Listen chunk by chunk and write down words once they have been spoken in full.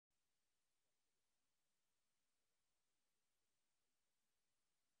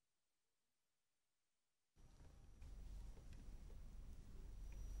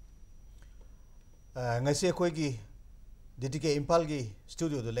ngasi khoi gi DTK Imphal gi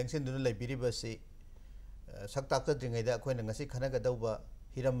studio do lengsen do lai biri basi saktak ta dringai da khoi na ngasi khana ga dauba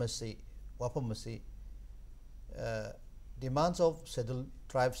hiramasi wapamasi demands of scheduled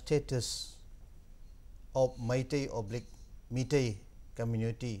tribe status of MEITEI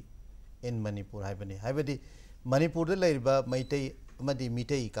community in Manipur haibadi Manipur da laiba MEITEI amadi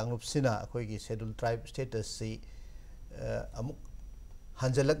MEITEI kangrup sina khoi gi scheduled tribe status si amuk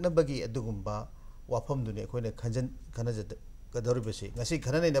hanjalakna bagi adugumba wafam dune khoi na khanjan khanajat kadori basi ngasi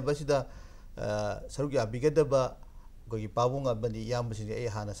khana nei na basida saruk ya bigadaba gogi pabung abani yambasi ai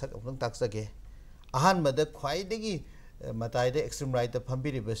hana sak apang taksage ahan mada khwai degi matai de extreme right da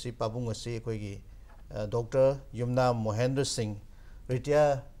phambiri basi pabung asi khoi gi Dr. Yumna Mohendro Singh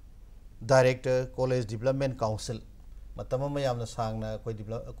retire director college development council matama mayamna sangna khoi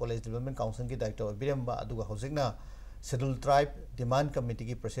college development council ki director biramba aduga hojikna scheduled tribe demand committee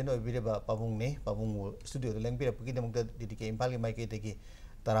ki president oibireba pabung ne pabung studio leng bira pagi demok DTK Imphal ki maike teki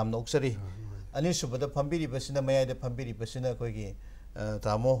taram noksari ani subada phambiri basina mayai de phambiri basina khoi gi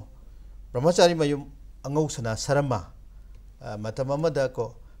tamo brahmachari mayum Angousana Sharma matama mada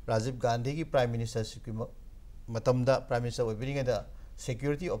ko Rajiv Gandhi ki prime minister ki matamda prime minister oibiringa da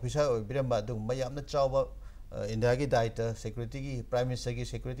security officer oibiramba du mayamna chawba India ki daita security ki prime minister ki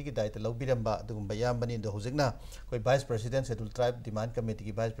security ki daita lobiramba du bayambani do hojikna koi vice president scheduled tribe demand committee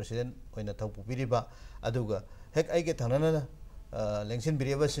ki vice president oina thaupu biriba aduga hek ai ke thanana lengsin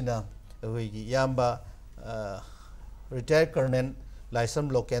biriba sina hoi gi yamba retired colonel Laisam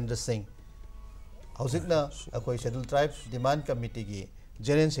Lokendro Singh hojikna akoi scheduled tribe demand committee ki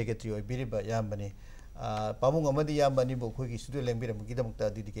general secretary oibiriba yambani pamung amadi yambani bo khoi gi studio lengbira mu gidamukta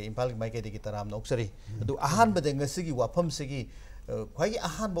DTK Imphal mai ke de taram noksari adu ahan bade ngasigi wafam sigi khoi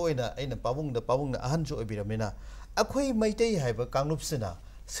ahan bo ina aina pamung na ahan jo obiramina akhoi MEITEI haiba kanglup sina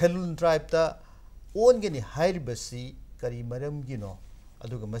scheduled tribe ta on geni hairibasi kari maram gino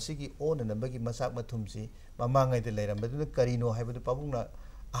aduga masigi on na bagi masak mathumsi mamangai de leiram baduna karino haiba pamung na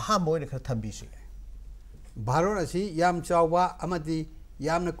ahan bo ina khar thambi si Bharat asi yam chawba amadi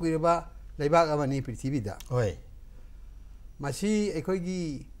yamna kuiraba leibak amani prithibida oi masi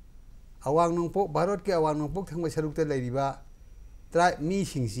ekhoi awang nongpok Bharat ke awang nongpok thangba sarukta leiriba tribe mi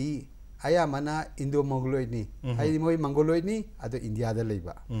singsi ayamana Indo Mongoloid ni ai moi Mongoloid ni ado India da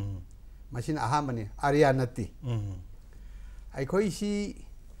leiba masin ahamani Aryanati ekhoi si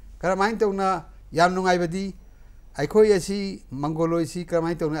karamain tawna yam nungai badi ekhoi asi Mongoloid si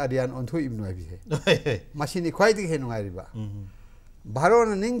karamain tawna Aryan onthoi ibnoi bi masin ekhoi ti henungai riba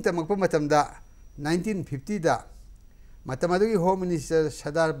Bharat ning tamakpa matamda 1950 da matamadugi home minister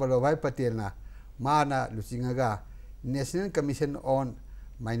Sardar Vallabhbhai Patel na mana luchingaga National Commission on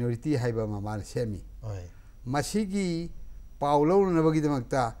Minority haiba mamana semi masigi paulo nabagi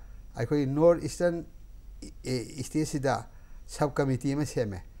damakta akhoi North Eastern state sida sub committee ma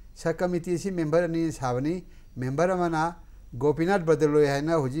seme sub committee si member ani sabani member amana Gopinath Badaloi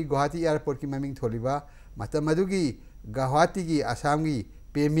haina hoji Guwahati airport ki maming tholiba matamadugi Guwahati ki Assam ki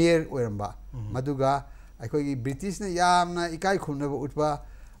premier oiramba maduga akhoi British na yamna ikai khumnaba utba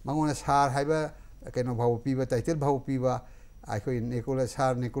mangona sar haiba keno bhaw piba title bhaw piba akhoi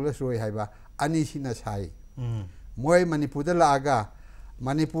Nicholas Roy haiba ani sina sai moi Manipur da laaga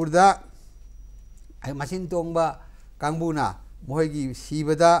Manipur da ai masin tongba kangbuna moi gi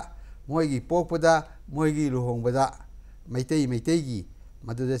sibada moi gi pokpada moi gi luhongbada MEITEI gi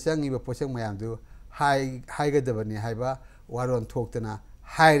maduda changi ba posang mayam du hai ga dabani haiba waron thoktana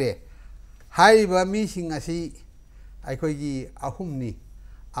haire haiba mi sing asi akhoi gi ahumni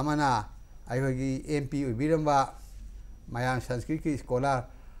amana akhoi gi MP ubiramba mayam Sanskrit ki scholar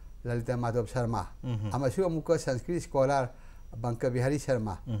Lalita Madhav Sharma amasu amuka Sanskrit scholar Banka Bihari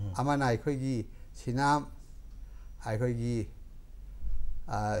Sharma amana akhoi gi sinam akhoi gi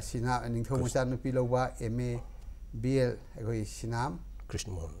sinam ningthau mucha nupi loba MA BL akhoi sinam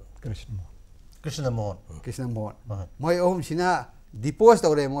Krishna Mohan moi om sina depose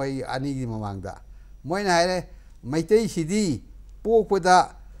tawre moi ani gi mamangda moi na haire MEITEI sidi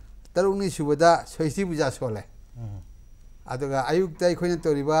pokpada tarungni subada soisi buja sole aduga ayuk tai khoina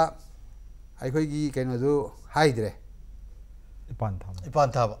toriba aikhoi gi kaino du haidre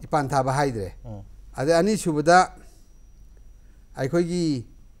ipan thaba haidre ade ani subada aikhoi gi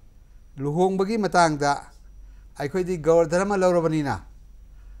luhong bagi matangda aikhoi di gaur dharma lawrabanina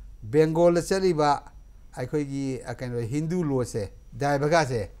Bengal chaliba akhoi gi akaino Hindu lo se dai baga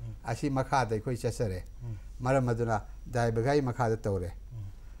se asi makha da khoi chasare maram maduna dai bagai makha da tawre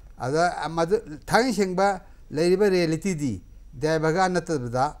ada amadu thang sengba leiriba reality di dai baga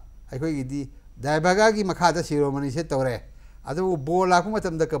natabda akhoi gi di dai baga gi makha da ceremony se tawre अदु बोल लाख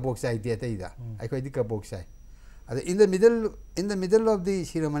मतम the कबोक साइ दे तैदा अखोइ दि कबोक साइ अद in the middle of the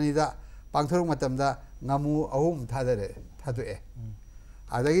ceremony दा पांगथोरक मतम दा ngamu ahum thadu e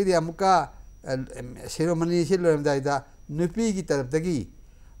adagi di amuka ceremony si loram dai da nupi gi tarap dagi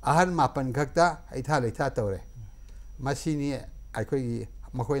ahan mapan khakta aitha leitha tawre masini aikoi gi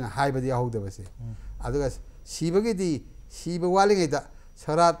makoina haibadi ahuda base aduga sibagi di siba wali ngai da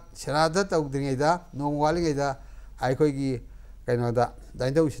sarada tawdringai da nom wali ngai da aikoi gi kaino da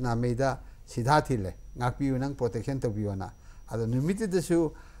dainda usna me da sidha thile ngakpi nang protection tawbiona adu numiti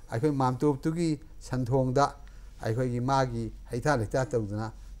dasu aikoi mamtop tugi santhongda aikoi gi magi haitha leitha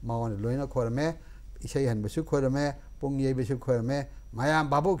tawduna mawan loina khorame isai han basu khorame pung ye basu khorame mayam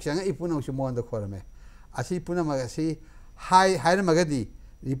babok changa ipuna su mon da khorame asi puna magasi hai magadi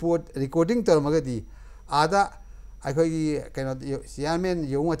recording tor magadi ada aikoi gi kaino chairman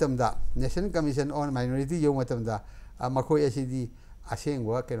yomatam da national commission on minority yomatam da makoi asi di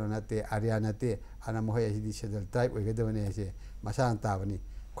asengwa kaino nate ariana te ana mohoi asi di schedule type oigadabane ase masan tabani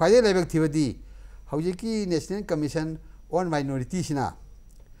khwaje lebek thibadi hojiki national commission on minority sina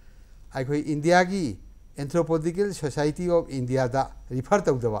aikoi india gi anthropological society of india da refer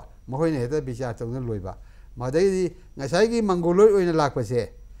tawdaba mohoi ne da bichar tawna loiba madai di ngasai gi mongoloi oina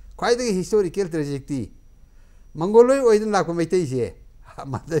lakpase khwai da historical trajectory mongoloi oina lakpa meitei se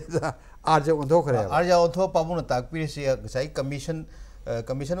madai da arja ontho khare arja ontho pamuna takpiri se ngasai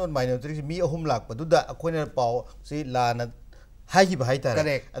commission on minority mi ahum lakpa du da akoina pau si lana haji bahai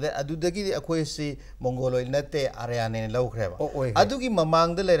tare adudagi akoi si mongoloi nate ariane laukreba adugi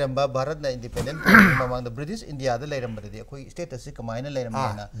mamang da leramba bharat na independent mamang da british india da leramba de akoi status si kamaina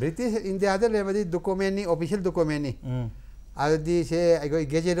leramba na british india da leramba di document ni official document ni adi se akoi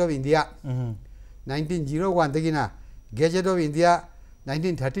gazette of india 1901 dagina gazette of india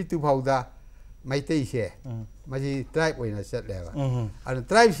 1932 phauda maitei se maji tribe oina set leba and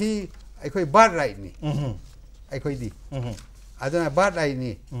tribe si akoi birth right ni akoi di adana bad ai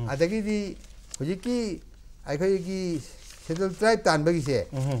ni adagi di hojiki aikoi gi schedule tribe tan bagi se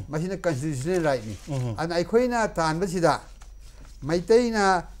masina constitutional right ni an aikoi na tan ba sida maitei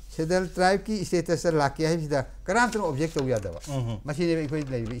na schedule tribe ki status la ke hai sida karam tro object to yada ba masine aikoi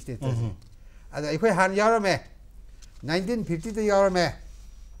lai status ada aikoi han yaro me 1950 te yaro me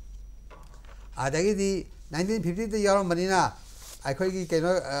adagi di 1950 te yaro manina aikoi gi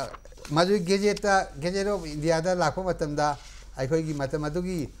keno maju gazette of india da lakho matam da aikoi gi matam adu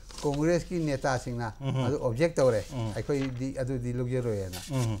gi congress ki neta singna adu object tawre aikoi di adu di lugero yana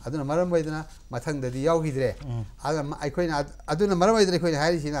adu na maram baidana mathang da di yaw hidre aga aikoi na adu na maram baidre aikoi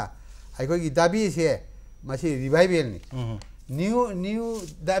hairi sina aikoi gi dabi se masi revival ni new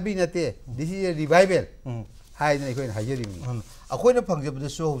dabi nate this is a revival hai na aikoi hajeri ni akoi na phangjab da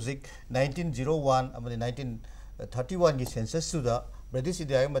so hojik 1901 amani 1931 gi census su da british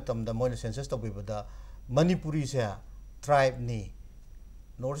india matam da moina census tawbida manipuri se tribe ni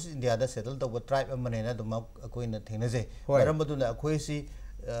north india da settle to tribe amane na dum akoi na thengnaje maram baduna akoi si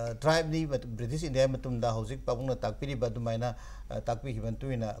tribe ni british india matum da hojik pabungna takpiri badumaina takpi hiban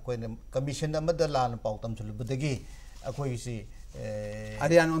tuina akoi na commission amada lan pautam chulubudagi akoi si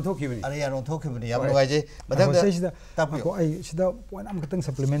arian on thokibani yam nogaje madam da tapko ai sida point am katang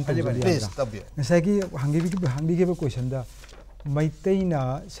supplement please tabyo ngasai gi hangi gi question da maitei na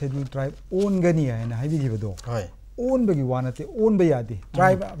schedule tribe on gani hai na haibi gi bado own bagi wanate own bayadi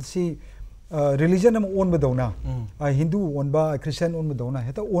tribe si religion am own badona hindu own ba christian own badona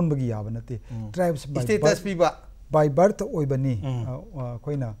heta own bagi yabanate tribes by status piba by birth oibani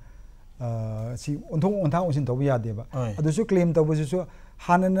koina si onthong ontha osin to yade ba adu su claim to bu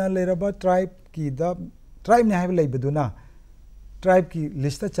hanana leraba tribe ki da tribe ne have leibaduna tribe ki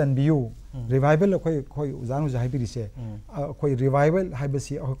list chanbiu revival khoi uzanu jai bi se khoi revival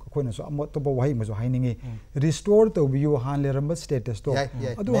haibasi khoi na so amot to wai ma so hainingi restore to biu han leramba status to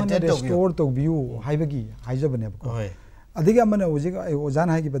adu han restore to biu haibagi haijabane ko adigi amana ujig ozan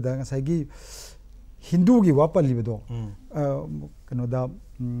hai gi bada ngasai gi hindu gi wapali bedo kano da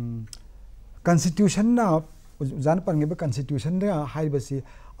constitution na uzan pangi ba constitution da haibasi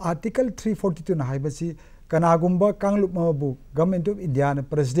article 342 na haibasi kanagumba kanglup mabu government of india na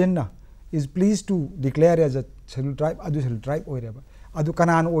president na is pleased to declare as a scheduled tribe adu scheduled tribe oireba adu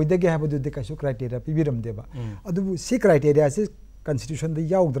kanan oidage habadu de kasu criteria pibiram deba adu si criteria se constitution da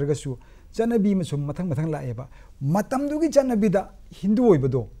yaudra su janabi masum mathang laeba matam du gi janabi da hindu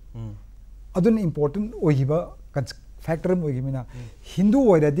oibado adun important oiba factor mo gimina hindu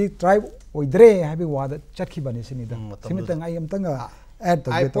oiradi tribe oidre habi wada chakhi bani sinida simitang ai amtanga add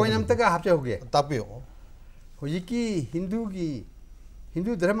to point amtaga hapche hoge tapyo hojiki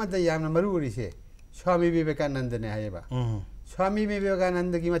hindu dharma da yamna maru ri se swami vivekananda ne hayeba Swami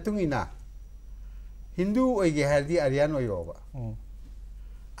Vivekananda ki matungina Hindu oige haldi Aryan oyoba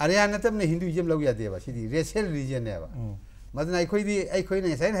Aryan natamne Hinduism lau ya deba sidi racial religion ne ba madana aikoi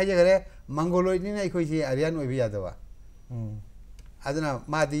ne sain haja gare Mongoloid ni aikoi si Aryan oibi ya deba adana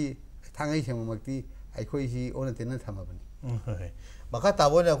madi thangai semakti aikoi si ona tena thamabani maka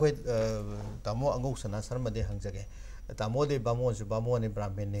tabo ne akoi tamo Angousana Sharma de hangjage tamo de bamon su bamon ne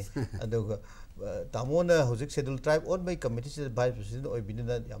brahmin ne aduga tamo na hojik schedule tribe on by committee se vice president oi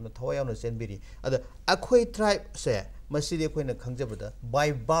binina yamna thawai yamna senbiri ada akoi tribe se masidi akoi na khangjabada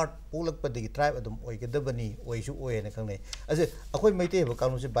by birth polak padigi tribe adum oi gedabani oi su oi na khangne ase akoi meitei ba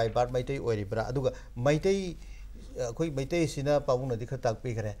kanu se by birth meitei oi ri bra aduga meitei akoi meitei sina pabung na di kha tak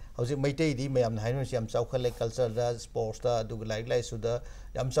pi khare hojik meitei di mayam na hainu siam chaukhale culture da sports da aduga like lai su da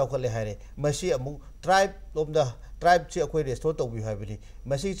yam chaukhale haire masi amu tribe lomda tribe ची अकोई restore तो भी है बनी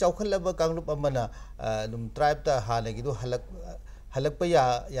मसी चौखल लब कांगलुप अमना दुम tribe ता हाले की दो हलक पे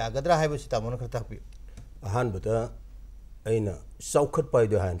या गदरा है बस तामोन करता भी हान बता ऐना चौखट पाई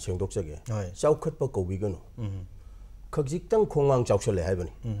दो हान सेंग दोक सके चौखट पर कोबी गनो खगजिक तंग खोंगांग चौखल ले है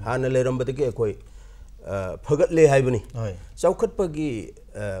बनी हान ले रंब तक अकोई फगत ले है बनी चौखट पर की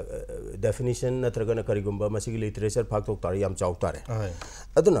डेफिनेशन नत्रगन करिगुंबा मसी की लिटरेचर फाक तो तारी याम चौक तारे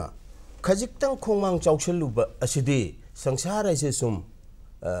अदुना खजिक्तंग खोंगांग चौक्षलुबा असिदि संसार ऐसे सुम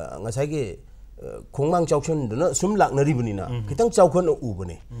ngसाइगे खोंगांग चौक्षन सुम लाकनरिबनिना खितंग चौखन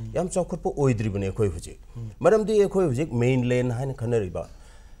उबने याम चौखट पो ओइद्रिबने खोइ हुजे मरमदि खोइ हुजे मेनलैंड हाइन खनरिबा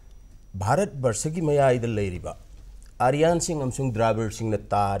भारत वर्ष की मयाइद लेरिबा आर्यन सिंह अमसुंग द्राविड़ सिंह न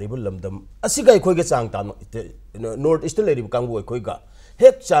तारिबो लमदम असिगा खोइगे चांग ताम नॉर्थ ईस्ट लेरिबा कांगबो खोइगा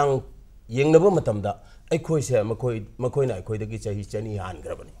हेक चांग येंगनबो मतमदा अखोई से मखोई ना अखोई दगी चाही चनी हान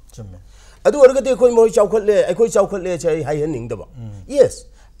ग्रबनी चुम्मे अदु अरगते अखोई मोई चौखले अखोई चौखले चाही हाई हनिंग दबा यस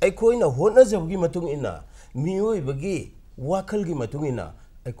अखोई ना होना जबगी मतुंग इना मियोई बगी वाखल की मतुंग इना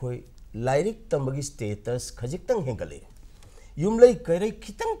अखोई लाइरिक तंबगी स्टेटस खजिक्तंग हेंगले युमलै करै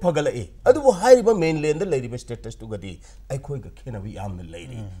खितंग फगलए अदु हाइरिबा मेनलैंड लेरिबा स्टेटस तु गदी अखोई ग खेनबी यामन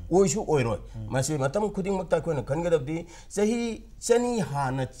लेरि ओइसु ओइरोय मासे मतम खुदिंग मक्ता अखोइना खनगदबदी चाही चनी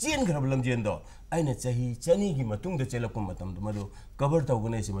हाना चेन ग्रब लमजेन दो आइना चाही चनी की मतुंग द चेलक मतम मदु कवर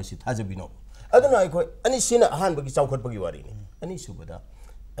तौगने से मसी थाजबिनो अदुना अखोई अनि सिना हान बगी चौखट बगी वारी नि अनि सुबदा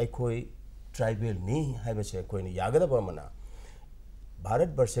अखोई ट्राइबल नि हाइबसे अखोइना यागदबा मना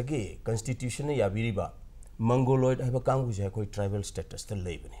भारत वर्ष की कॉन्स्टिट्यूशन ने याबिरिबा मंगोलॉइड है कांगू से कोई ट्राइबल स्टेटस त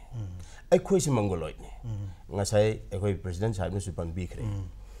लेबने अखोई से मंगोलॉइड ने ngसाइ अखोई प्रेसिडेंट साहब ने सुपन बिखरे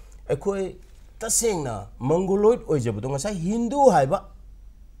अखोई तसेंगना मंगोलॉइड ओइजबदो ngसाइ हिंदू हाइबा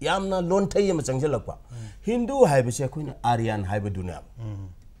यामना लोनथै यम चंगजलकपा हिंदू हाइबसे अखोइना आर्यन हाइबदुना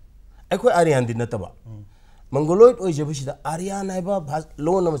अखोई आर्यन दि नतबा मंगोलॉइड ओइजबसिदा आर्यन हाइबा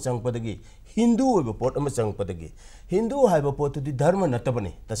लोन अम चंगपदगी हिंदू ओइबा पोट अम चंगपदगी हिंदू हाइबा पोतुदि धर्म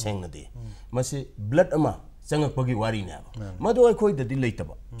नतबने तसेंगनदि मसे ब्लड अमा चंगपगी वारी ने मदो अखोई ददि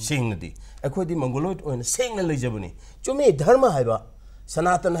लेतबा सेंगनदि अखोइदि मंगोलॉइड ओइना सेंगन लेजबने चुमे धर्म हाइबा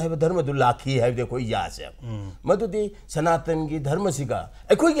सनातन हाइबा धर्म दु लाखी हाइबदे कोई यासे मदुदि सनातन की धर्म सिगा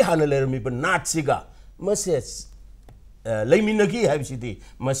अखोई की हाना लेरमी ब नाट सिगा मसे लेमिनगी हाइबसिदि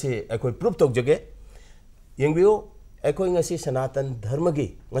मसे अखोई प्रूफ तोक जगे यंगबियो अखोई ngasi सनातन धर्म की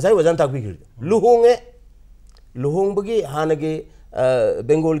ngसाइ वजन ताकबि लुहोंगे लुहोंबगी हानगे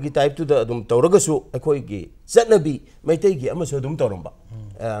बेंगोल की टाइप टू द दुम तौरगसु अखोई की चटनबी मैतै की अमसो दुम तौरंबा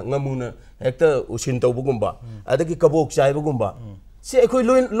ngमुना हेक्ता उसिन तौबगुंबा अदगी कबोक चाइबगुंबा से अखोई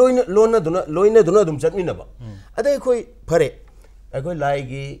लोइना दुना दुम चटमिनबा अदै अखोई फरे अखोई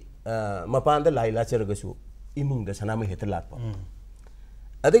लाइगी मपान द लाई लाचरगसु इमुंग द सनाम हेत लापा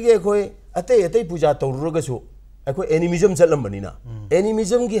अदगी अखोई अतै पूजा तौरगसु अखोई एनिमिज्म चलंबनिना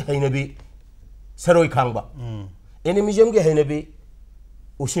एनिमिज्म की हैनबी सरोई खांगबा एनिमिज्म की हैनबी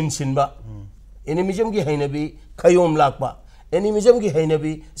उसिन सिनबा एनिमिज्म की हैनबी खयोम लाकबा एनिमिज्म की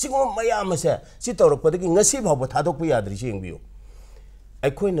हैनबी सिगो मयाम से सि तौरपदगी ngasi भाव थादोक याद्रि सिंबियो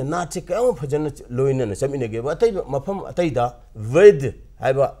अखोइना नाचे कयम फजन लोइना चमिनगे अतै मफम अतैदा वैद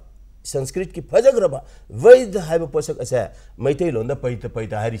हाइबा संस्कृत की फजग्रबा वैद हाइबा पोषक असे मैतै लोंदा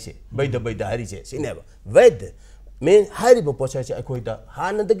पैता हारिसे वैद हारिसे सिनेबा वैद मेन हारिबो पोषक से अखोइदा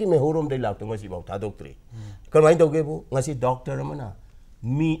हानदगी मे होरोम दै लाक्तो ngasi भाव थादोक्त्रि करमाइन तौगेबो ngasi doctor Amna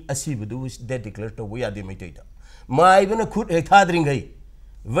me असिबदु they declare तो यादे मैतैदा माइबना खुद हेक थाद्रिंगै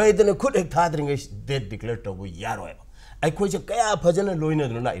वैदना खुद हेक थाद्रिंगै दे डिक्लेयर तो यारोय अखोइ से कया फजन लोइना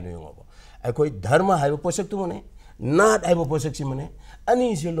दु लाइनो यंगबो अखोइ धर्म हाइबो पोषक तु मने नाट हाइबो पोषक सि मने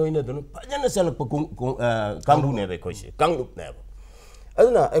अनि से लोइना दु फजन चलक कांगु ने अखोइ से कांगु ने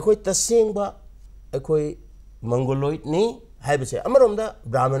अदुना अखोइ तसेंगबा अखोइ मंगोलॉइड नि हाइबसे अमरोमदा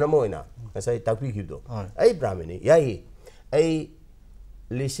ब्राह्मण मोइना ngसाइ ताकपि खिबदो ai ब्राह्मणी याई ai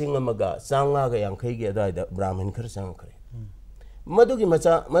lising amaga sanga ga yang khai ge da brahmin khar sang khare madugi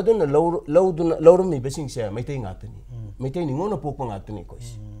macha maduna lawrum mi besing se maitai ngatani maitai ni ngona pokpa ngatani kois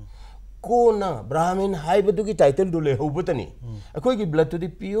ko na brahmin hai badugi title du le hobutani akoi gi blood to the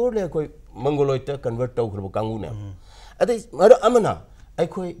pure le akoi mongoloid convert taw khurba kangu ne adai mar amana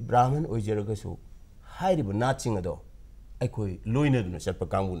akoi brahmin oijeraga su hai ri na ching ado akoi loina du set pa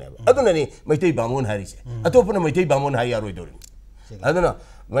kangu ne aduna ni maitai bamon hari se atopna maitai bamon hai yaroi dori aduna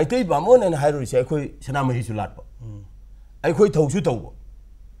maitai bamon an hai ro se akoi sana mahi su lat pa akoi thausu tawba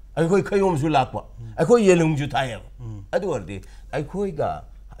akoi khayom su lakpa akoi yelung ju thaya adu ardi akoi ga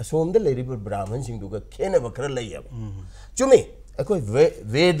asomda leiriba brahman sing duga khena bakra layab chumi akoi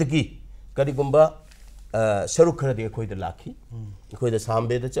ved gi kadi gumba saruk khara de akoi da lakhi akoi da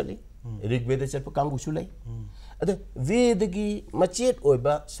sambe da chali rig ved chal pa kangu su lay ade ved gi machet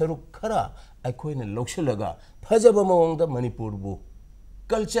oiba saruk khara akoi na loksulaga phajaba mawang da manipur bu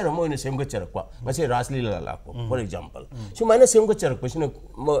culture amoina semga charakwa ngase raslila lakwa for example so maina semga charakwa sina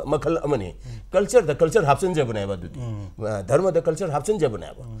makhal amani culture the culture hapsen je banai ba dudi dharma the culture hapsen je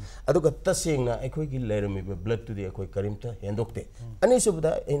banai ba adu ka tasengna ekoi gi lerami blood to the ekoi karimta hendokte ani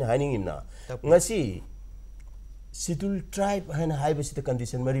subda in haning inna ngasi sidul tribe han haiba sita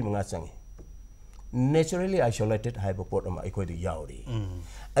condition mari manga changi naturally isolated haiba port ama ekoi di yauri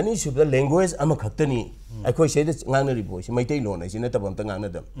ani subda language ama khaktani ekoi se de ngangna ri boy maitai lon ai sina tabam ta ngangna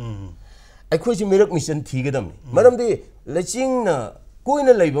dam ekoi si mirak mission thigadam maram de leching na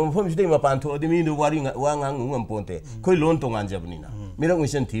koina leiba mafam sidai mapan tho adi mi do wari wa ngang ngam ponte koi lon to ngan jabni na mirak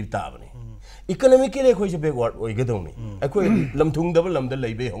mission thi ta bani economically ekoi se backward oi gadam ni ekoi lamthung dab lam da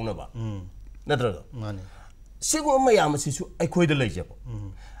leibe hongna ba natra mane sigo mayam sisu ekoi da leijaba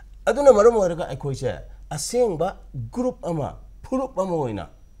aduna maram warga ekoi se asengba group ama furup ama oina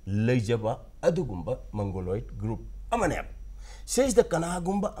leijaba adugumba mongoloid group amane says the kana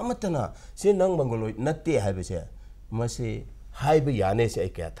gumba amatana se nang mongoloid natte haibe se mase haibe yane se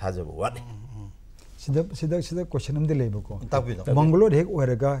kya thajaba wat sida question am de lebo ko mongoloid hek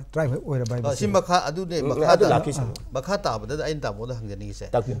oiraga tribe oira bai sim makha adu ne makha ta bada ain ta mo da hangjani se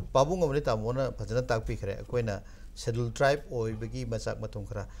pabung amri ta mo na phajana tak pi khare koina schedule tribe oi bagi masak matung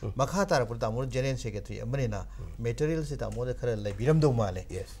khara makha tar pur ta mo general secretary amani na material se ta mo da khara lai biram do male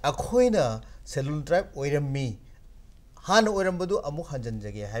akhoina schedule tribe oirammi han oiram badu amuk hanjan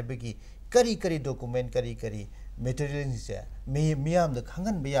jage hai bagi kari document kari material se miyam da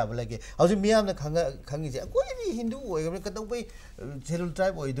khangan biya balage hauji miyam da khangi se koi bi hindu oi ga ka bai schedule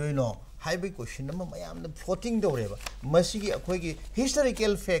tribe oi doi no hai bai question ma mayam da floating do reba masigi akhoi gi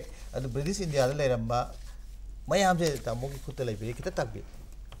historical fact adu british india da leiramba mayam se tamo ki khutta lai bi kita takbi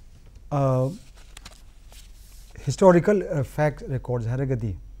historical fact records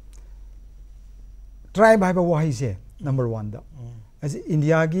haragadi tribe hai ba wahi se number 1 da as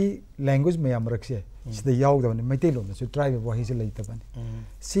india gi language mayam rakse sida yaw da ne maitai lom so tribe wahi se leita bani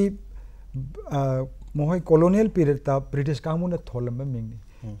si mohoi colonial period ta british kamu na tholam ba mingni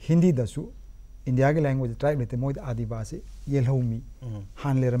hindi da su india gi language tribe lete moi adivasi yelhomi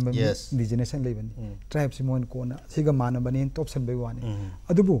han leram ba indigenous lebani tribe si mon ko na siga mana bani top san bai wani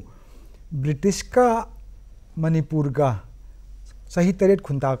adubu british ka manipur ga sahi taret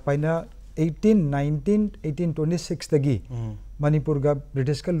khuntak paina 1826 tagi manipur ga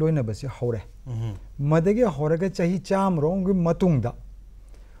british ka loina basi hore madage horaga chahi cham rong gi matungda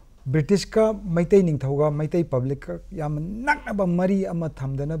british ka maitai ning thoga maitai public ka yam nakna ba mari ama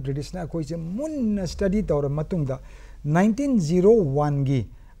thamdana british na koi se mun study tawra matungda 1901 gi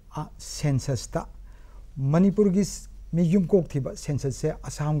census ta manipur gi mi yum kok thiba census se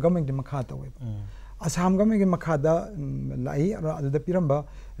assam government de makha tawe assam government gi makha da lai ada piramba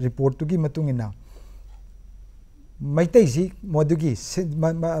report tu gi matungina maitai si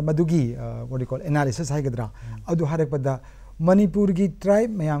madugi what do you call analysis haigadra adu harakpada manipur gi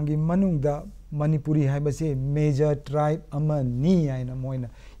tribe mayam gi manungda manipuri haibase major tribe ama ni aina moina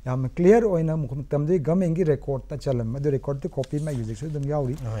yam clear oina mukhum tamde government gi record ta chalam adu record te copy ma use so dum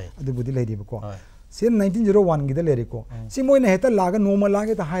yauri adu budi lei diba ko sin 1901 gi da lere ko si moina heta laga normal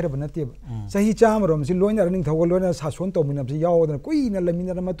laga ta hairab na te sahi chamrom si loina running thawol loina sason to minam si yaw koi na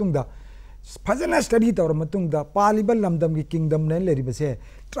lamina matungda fazana study tawra matungda paliba lamdam gi kingdom ne leri base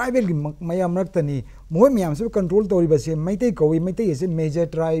tribal gi mayam raktani moi myam se control tori base maitai koi maitai ese major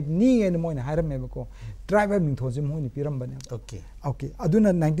tribe ni en moina haram me ko tribe ning thoje moi ni piram bane okay aduna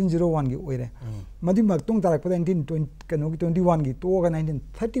 1901 gi oire madi maktung tarak 1920 kano gi 21 gi to ga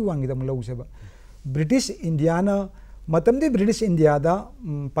 1931 gi dam lo se ba british indiana matam de british india da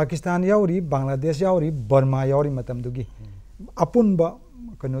pakistan yauri bangladesh yauri burma yauri matam du gi apun ba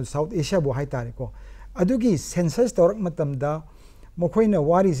kano south asia bo hai tare ko अदुगी census तौरक मतमदा मखोइना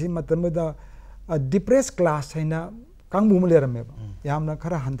वारी से मतमदा depress class है ना कांगबू में लेरमे यामना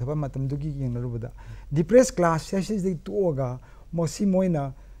खरा हंथबा मतमदुगी येंगनरुबदा depress class से तोगा मोसी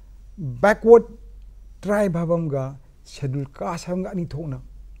Moina backward tribe हबमगा schedule caste हबमगा अनि थोना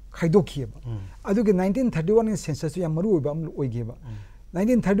खाइदोखिएबा अदुगी 1931 के सेंसस या मरु ओइबा अम ओइगेबा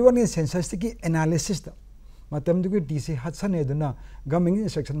 1931 के सेंसस की एनालिसिस दा मतमदुगी DC Hudson एदुना government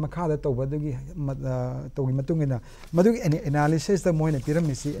instruction मखादा तौबदुगी तौगी मतुंगिना मदुगी analysis दा Moina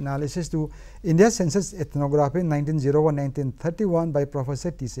पिरामिसी analysis to India census ethnography 1901-1931 by professor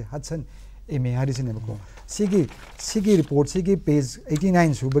DC Hudson MA हारिसनेबको सिगी report सिगी page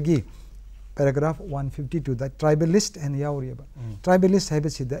 89 सुबगी paragraph 152 दा ट्राइबलिस्ट एंड यावरियबा ट्राइबलिस्ट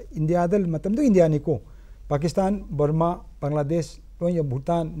हैबसिदा इंडिया दल मतमदु इंडिया निको पाकिस्तान बर्मा बांग्लादेश तो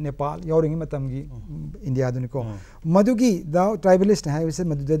भूटान नेपाल यावरिंग मतमगी इंडिया दुनिको मदुगी दा ट्राइबलिस्ट हैबसे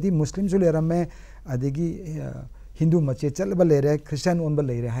मदुददी मुस्लिम जो लेरमे अदगी हिंदू मचे चलबा लेरे क्रिश्चियन ओनबा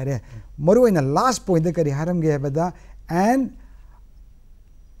लेरे हारे मरुइना लास्ट पॉइंट द करी हारम गे हैबदा and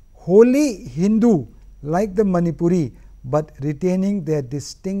Holi Hindu like the Manipuri but retaining their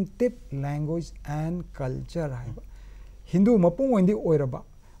distinctive language and culture हैबा Hindu मपुंग ओइंदी ओइरबा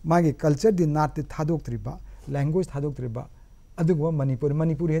मागी कल्चर दि नाट थादोक्त्रिबा लैंग्वेज थादोक्त्रिबा अदुगो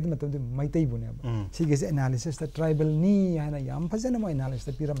मणिपुरी हेद मतलब मैतै बुनेबा सिगे से एनालिसिस द ट्राइबल नी हैना याम फजन म एनालिसिस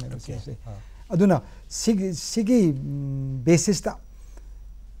द पिरम नेबा से अदुना सिगी बेसिस ता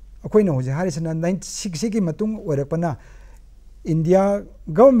अखोइना होजे हारिसना 96 की मतुंग ओइरपना इंडिया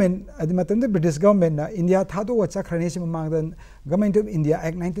गवर्नमेंट अदि मतंद ब्रिटिश गवर्नमेंट ना इंडिया थादो वचा खरने से मांगद गवर्नमेंट ऑफ इंडिया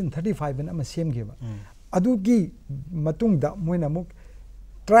एक्ट 1935 बन अम सेम गेबा अदुगी मतुंग दा मोइना मुक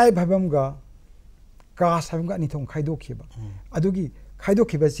ट्राइब हबमगा कास्ट हबमगा निथों खाइदोखिबा अदुगी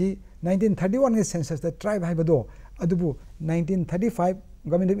खाइदोखिबसी 1931 के census the tribe हाइबदो अदुबु 1935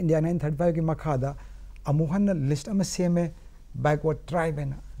 government of India 1935 के मखादा अमुहन लिस्ट अम सेमे बैकवर्ड ट्राइब है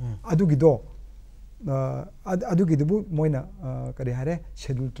ना अदुगी अदुगी दुबु मोइना करी हारे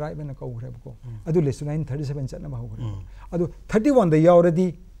शेड्यूल ट्राइब ना कौग्रेबको अदु लिस्ट 1937 चना बाहुग्रे अदु 31 द यावरदी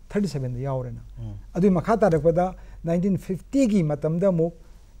 37 द यावरेना अदु मखा तारकपदा 1950 की मतमदा मु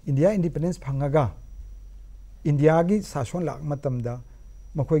इंडिया इंडिपेंडेंस फंगागा इंडिया की शासन लाक मतमदा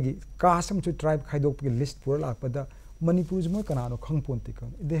मखोगी कासम चु ट्राइब खाइदोक की लिस्ट पूरा लाकपदा मणिपुर जमो कनानो खंगपोंति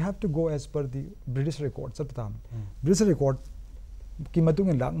कन they have to go as per the British record सतताम British record की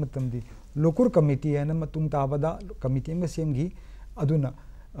मतुंग लाक मतमदी लोकुर कमिटी है ना मतुंग ताबदा कमिटी में सेमगी अदुना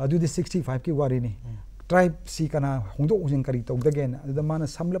अदुदि 65 की वारी ने ट्राइब सी कना होंदो उजिंग करी तौदगेन अदुदा माना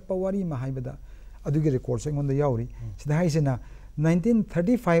समलप्पा वारी मा हाइबदा अदुगी रिकॉर्ड से गोंदा यावरी सिदा हाइसेना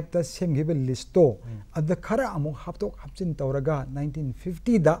 1935 ता सेमगिबे लिस्टो अद खरा अमु हापतो हापचिन तौरगा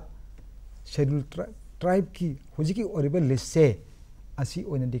 1950 दा शेड्यूल ट्राइब की हुजिकी ओरिबे लिस्ट से असी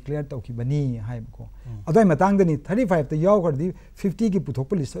ओइना डिक्लेयर तौखिबनी हाइबको अदय मतांगदनी 35 ता यावगरदी 50 की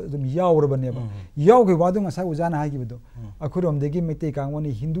पुथोप लिस्ट अदुम यावरबनेबा यावगे वादो ngasa उजाना हाइगिबदो अखुरमदेगी मेते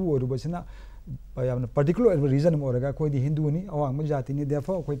कांगवनी हिंदू ओरुबसना यामना पर्टिकुलर रीजन मोरगा कोइदी हिंदू नि अवांग जाति नि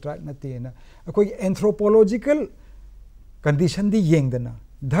देफो कोइ ट्राइब नतेना कोइ एंथ्रोपोलॉजिकल कंडीशन दी येंगदना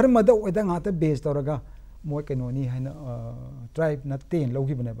धर्म द ओइदा ngata बेस तौरगा मोय केनोनी हैना ट्राइब नतेन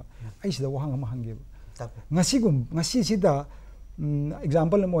लौगिबनेबा आइसिदा वहांग म हंगेबा ngasi sida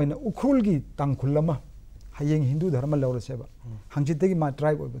एग्जांपल मोइना उखुल की तांखुलमा हयेंग हिंदू धर्म लौरसेबा हंजितगी मा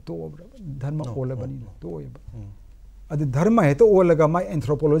ट्राइब ओइबा तो धर्म ओलबनी तो ओइबा अद धर्म है तो ओलगा मा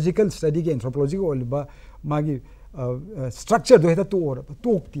एंथ्रोपोलॉजिकल स्टडी के एंथ्रोपोलॉजिकल ओलबा मागी स्ट्रक्चर दो हेता तो ओर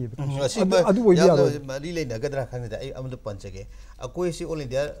तोक्ती अदु ओइबा मरी लेना गदरा खंगदा आई अमद पंचगे अकोइ see all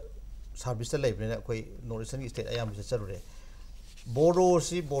India service library अकोइ north eastern state अयाम से चरुरे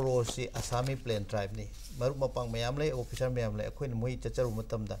बोरो सी असमी प्लेन ट्राइब ने मरुप मपांग मैम ले ऑफिसर मैम ले अखोइन मोइ चचरु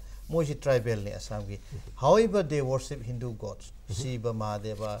मतमदा मोइ सी ट्राइबल ने असम की however they worship Hindu God's Shiv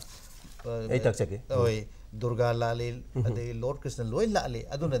Mahadev ए तक सके ओय दुर्गा लाले अदे लॉर्ड कृष्ण लोय लाले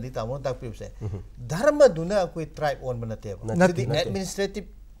अदुनदी तामो ताकपिबसे धर्म दुना कोई ट्राइब ओन बनते एडमिनिस्ट्रेटिव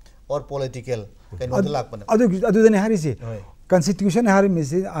और पॉलिटिकल कनो लाकपन अदुदने हारिसे कॉन्स्टिट्यूशन हारि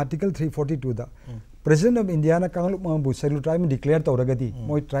मिसे आर्टिकल 342 दा प्रेसिडेंट ऑफ इंडिया ना कांगलुप मबु शेड्यूल ट्राइब में डिक्लेयर तौरगदी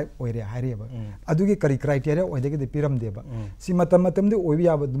मोय ट्राइब ओइरे हारिबा अदुगी करी क्राइटेरिया ओइदेगे पिरम देबा सि मतम दे ओइबि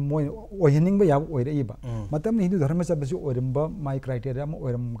याब मोय ओहिनिंग याब ओइरे इबा मतम हिंदू धर्म सबसु ओइरमबा माय क्राइटेरिया म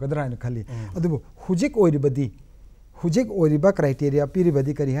ओइरम गदराइन खाली अदुबु हुजिक ओइरिबा क्राइटेरिया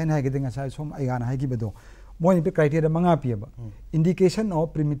पिरिबदी करी हाइन हाइगे ngasa सोम आइगान हाइगिबदो मोय पे क्राइटेरिया मंगा पियबा इंडिकेशन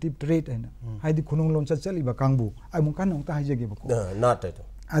ऑफ प्रिमिटिव ट्रेट हैना हाइदि खुनुंग loan चलिबा कांगबु I मुकान नोंता हाइजेगेबको not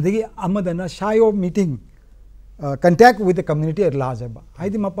अदगी अमदना शायो meeting contact with the community at large है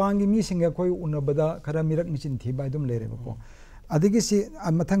हाइदि मपांगी मी सिंग कोई उनबदा खरा मिरक मिचिन थी बाय दुम लेरेबको adigi si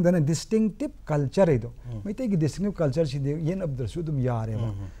mathang dana distinctive culture ido maitai gi distinctive culture si de yen abdar su dum yare ba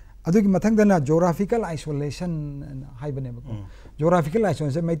adugi mathang dana geographical isolation haibane ba geographical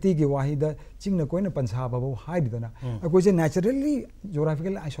isolation maitai gi wahida chingna koina pansa ba bo haidana akoi je naturally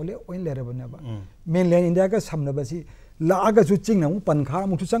geographical isolate oin lere ba ba mainland india ga samna ba si la aga su chingna mu pankha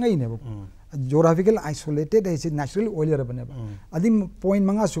mu chu changai ne ba geographical isolated is naturally oil ba ne ba adi point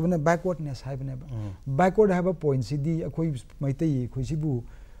manga su na backwardness haibane ba backward have a point si di akoi maitai khoi sibu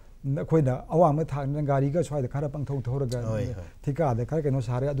akoi da awang ma thang na gari ga swai da khara pang thau thor ga thika da khara keno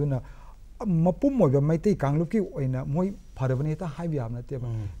sare aduna mapum moi ba maitai kanglup ki oina moi pharabani ta hai biam na te ba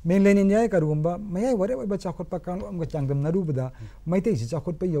mainland india ka rumba mayai ware ba chakot pa kanglup am ga changdam naru bada maitai si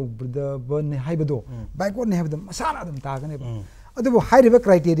chakot pa yau bada ba ne hai bado backward ne have the masala dum ta ga ne ba adu hai riba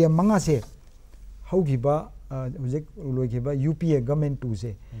criteria manga se haugiba hojik loigiba UPA government to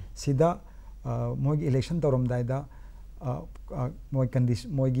se sida moi election torom dai da moi condition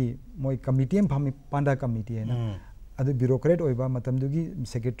moi committee em phami panda committee na adu bureaucrat oiba matam dugi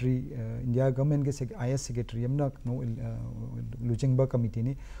secretary India government ke IS secretary amna luching ba committee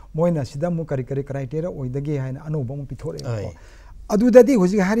ni moina sida mu kari criteria oidage haina anoba mu pithore adu dadi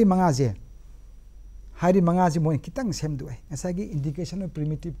hojik hari manga si moi kitang sem du asagi indication of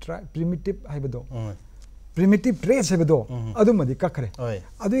primitive haibado primitive traits haibado adu madi kakre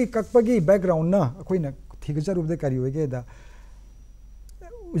adu kakpagi background na akoina thigajaru de kari hoige da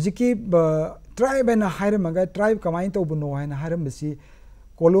ujiki tribe na hairamaga tribe kamai to buno haina hairam bisi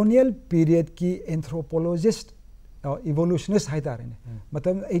colonial period ki anthropologist evolutionist haitare ne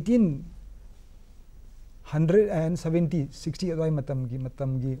matam 1870 60 adai matam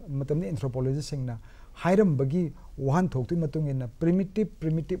ni anthropologist singna hairam bagi wahan thoktu matung ina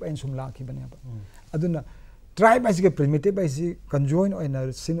primitive ain sumla ki bane ba aduna tribe as ke primitive as conjoin oina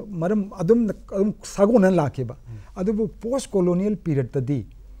maram adum sagonan la ke ba adu post colonial period tadi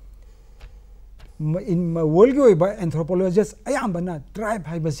in world go ba anthropologists ayam bana tribe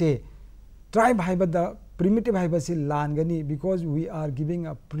haibada primitive haibasi langani because we are giving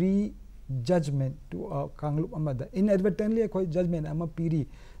a pre-judgment to a kanglup amada inadvertently koi judgment ama piri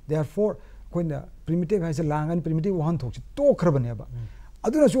therefore koina primitive haisa langan primitive one thok to khrabane ba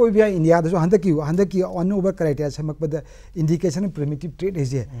aduna so oibia india da so handaki on over criteria samak bada indication of primitive trait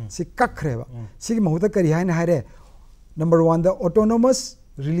is si kakre ba si mahuta kari haina hare number 1 the autonomous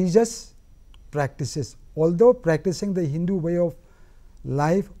religious practices although practicing the Hindu way of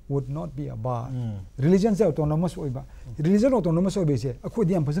life would not be a bar religion se autonomous oiba religion autonomous oibe se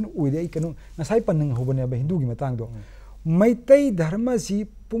akhodi am phasan oide ai kanu nasai panning hobane ba Hindu gi matang do maitai dharma si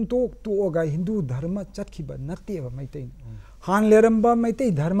pungtok tu oga Hindu dharma chatkhiba natte ba maitai han leramba maitai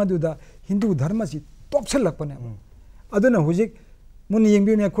dharma duda Hindu dharma si topsal lakpane aduna hujik mun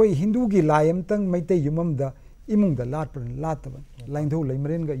yengbi ne khoi Hindu gi layam tang maitai yumam da imung da lataba laindho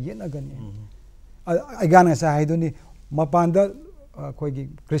laimren ga yen agani agana sa haidoni mapanda khoi gi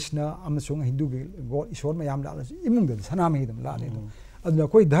Krishna amasung Hindu gi god ishwar mayam la imung da sanam hidam la ne aduna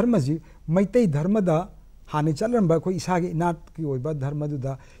khoi dharma ji maitai dharma da hani chalaramba khoi isagi inat ki oiba dharma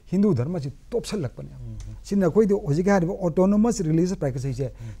duda Hindu dharma ji topsal lakpane sinna khoi do hojik ha autonomous religious practice je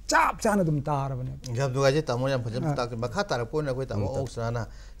chap chana dum tarabane jab duga je tamo yam phajam ta makha tar ko na khoi tamo oksana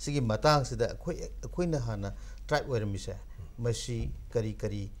sigi matang sida khoi na hana tribe oiram se masi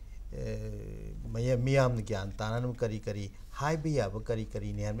kari miyam gyan tanan kari hai bi ya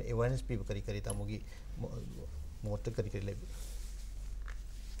kari ne awareness pe kari tamo gi mot kari le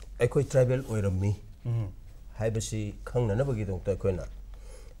akhoi tribal oiram mi hai basi khangna na bagi dong ta koina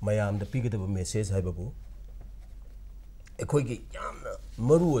mayam da pigada message hai babu akhoi gi yamna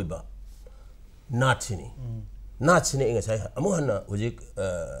maru oiba natsini inga sai amu hana hojik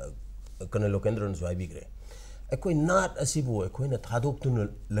kana Lokendro so hai bigre akhoi nat asibu akhoi na thadok tu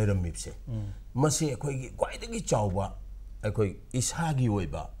leiram mipse masi akhoi gi kwaidagi chawba akhoi isagi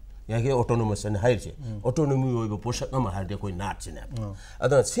oiba yage autonomous and higher autonomy oiba posak ama harde koi nat sine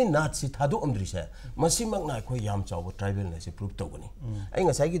adana sin nat si thadu amdri se masi mak na koi yam chawbo tribal na se proof tawgani ai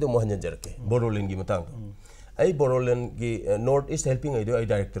nga sai gi do mohanjan jarke Boroland gi matang ai Boroland gi North East helping ai do ai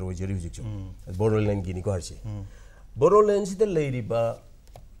director o jeri hujik Boroland gi ni ko harse Boroland si de leiri ba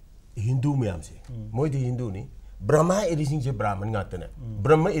Hindu mayam se moi di Hindu ni Brahma erising je Brahman ngatane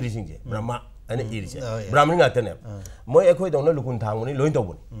Brahma erising je Brahma ane irise Brahman ngatane moi akhoi dongna lukun thangoni loin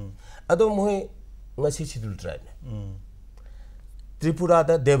tawboni ado moi ngasi sidul tribe ne Tripura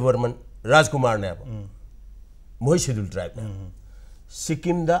da Devarman Rajkumar ne moi sidul tribe ne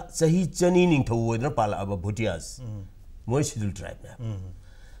Sikkim da sahi chani ning thaw oidna pala aba Bhutias moi sidul tribe ne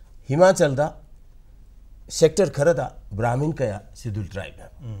Himachal da sector Khardah ब्राह्मण कया schedule tribe है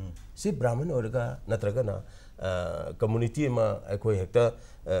सी ब्राह्मण होरगा नत्रगना community में अखोई हेक्ता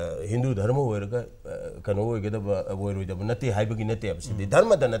हिंदू धर्म होरगा कनो होगदब होरोइदब नते हाइबगी नते बसिदि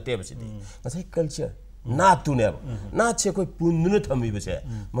धर्म the नते बसिदि मसे कल्चर नात तुने नात से कोई पुननु थमी बसे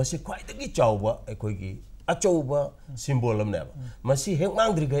मसे ख्वाइदगी चावबा अखोइगी अचौबा सिंबल अमने मसी हेक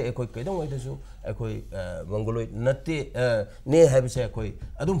मांगद्रिगे अखोइ कैदोंगैदसु अखोइ मंगोलोइ नते ने हाइबसे अखोइ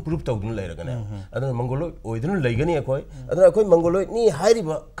अदुम प्रूफ तौदुन लैरगने अदुन मंगोलोइ ओइदुन लैगनी अखोइ अदुन अखोइ मंगोलोइ नि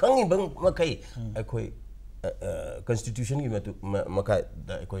हाइरिबा खंगिबं मखै अखोइ constitution की मखा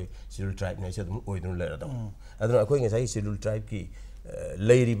अखोइ शेड्यूल ट्राइब ने से अदुम ओइदुन लैरदम अदुन अखोइ ngai शेड्यूल ट्राइब की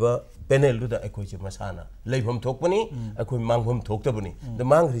लेरिबा पैनल दुदा अखोइ से मसाना लेभम थोकपनी अखोइ मांगभम थोकतबनी द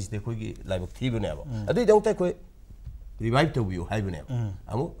मांगरिसते अखोइ लाइबक थीबनेबा अदुइ दंता अखोइ रिवाइव तौबियो हाइबने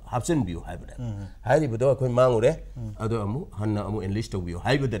अमु हापसन बियो हाइबने हाइरिबदो अखोइ मांगुरे अदो अमु हन्ना अमु एनलिस्ट तौबियो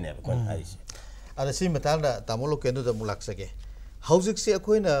हाइबदने कोन हाइसे अदा सी मतांगदा तामो लोकेंद्र द मुलाक्सगे हाउजिक से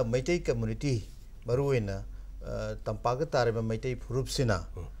अखोइना Meitei community मरुइना तंपाग तारेबा Meitei फुरुपसिना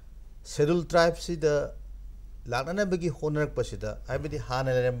schedule tribe सिदा लाननबगी होनरकपसिदा हाइबदि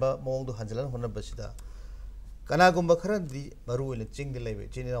हाना लेरंबा मोंगदो हंजलन होनबसिदा कनागुम्बा खरदि मरुइना चिंगदि लेबे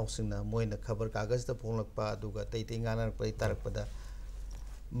चिनिनाउसिंगना मोइना खबर कागजदा फोंलकपा अदुगा तैतै गानरकपै तारकपदा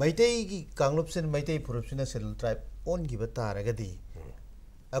मैतेई की कांगलुपसिन Meitei फुरुपसिना schedule tribe ओनगिबा तारगदि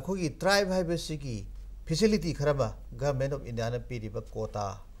अखोगी tribe हाइबसिगी facility Kharba government of India ने पीरिबा कोटा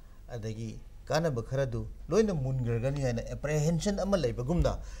अदगी कानब खरदु लोइना मुनग्रगनी हाइना एप्रीहेंशन अमा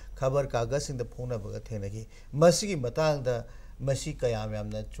लेबगुमदा खबर कागजसिंग फोंनबगा थेनगी मसिगी मतांगदा मसी कयाम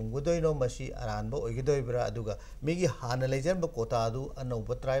यामना चुंगुदोइनो मसी अरानबा ओइगदोइब्रा अदुगा मिगी हाना लेजनबा कोटा अदु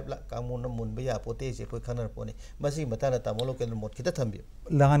अनौबा ट्राइब ला कामुन मुनबा या पोते से कोइ खनर पोने मसी मताना तामोलो केंद्र मोट खिता थंबि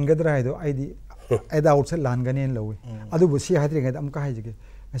लानगदरा हाइदो आइदि एदाउट से लानगने लवे अदुबु सी हाइद्रिगद अमका हाइजगे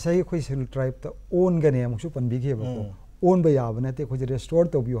ngasai khoi शेड्यूल ट्राइब त ओन गने अमुसु पनबिगे बको ओन बया बनते खो रेस्टोर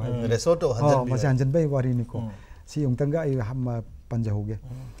तो बियो है रेस्टोर तो हंजन बियो मसान जन बय वारी निको सी उंगतंगा आई हम पंजा होगे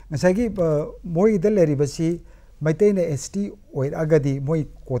ngasai gi moi द लेरि बसी मैतेई ने एसटी ओइ अगदी moi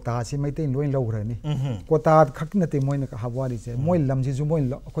कोटा से मैतेई लोइन लौरनी कोटा खक नते moi न हावारी से moi लमजी जु moi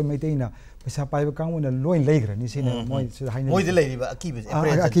खoi मैतेई ना पैसा पाइबा कांगु न लोइन लेग्रनी से ने moi से हाइने moi de लेरि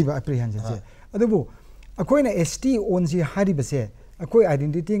अकीबा एप्रीहेंशन से अदुबु अखोइ न एसटी ओन जी हारि बसे अखोइ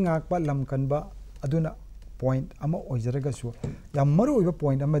identity ngakpa lam kanba aduna point ama oijaragasु yam maru oiba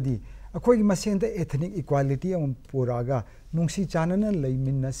point amadi अखोइ gi masenda ethnic equality am puraga nungsi chanana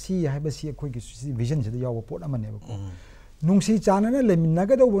leiminna si haibasi अखोइ gi vision jida yawa pot amane bako nungsi chanana leiminna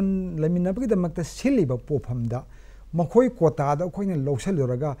ga dawon leiminna bagi damakta siliba pophamda makhoi kota da अखोइ ne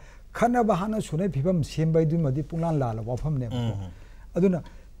lawsaloraga khana ba hana sunai phibam sembai du madi punglan lala wafam ne bako aduna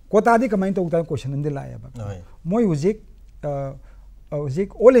kota di kamain to ta question inde la ya ba moi ujik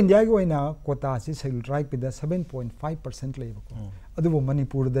all India की वही ना कोटा से schedule tribe पे the 7.5% ले बको अदुबो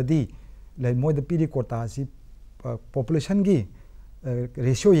मणिपुर ददी ले मोय the पीरी कोटा से population की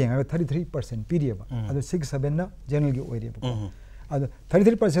रेशियो येंगा 33% पीरी बा अदु 6-7 ना जनरल की ओइरे बको अदु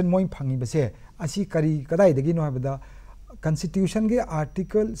 33% मोय फंगी बसे असी करी कदाई दगी नो हबदा कॉन्स्टिट्यूशन के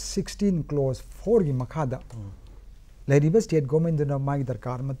आर्टिकल 16 क्लॉज 4 की मखादा लेरिबा स्टेट गवर्नमेंट ना माई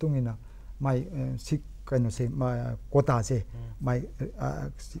दरकार मतुंगिना माई कनो से कोटा से माय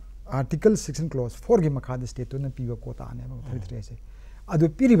आर्टिकल 16 क्लॉज 4 की मखाद स्टेट ने पीवा कोटा ने 33 से अदु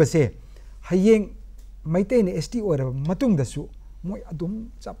पीरिबा से हयेंग मैतेई ने एसटी ओर मतुंग दसु मोय अदुम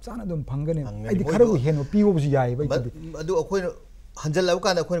चप चाना अदुम फंगने आइदि खरबु हेनो पीवो बु याय बाय अदु अखोइ हंजल लाउ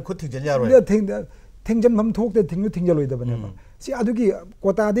कान अखोइ खुद थिंजन यारो थिंजन हम थोकते थिंजलोय दबने सी अदुगी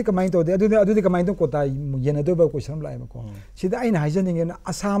कोटा दि कमाइन तो दे अदुदी कमाइन तो कोटा येना दो बा क्वेश्चन लाय बको सिदा आइन हाइजनिंग ने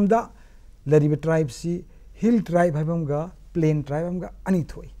असम दा लरिब ट्राइब सी हिल ट्राइब हाइबमगा प्लेन ट्राइब हमगा अनि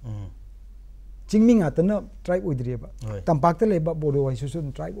थोइ चिंगमिंग आतन ट्राइब ओइद्रिबा तंपाक्ता लेबा बोडो वाइसुसु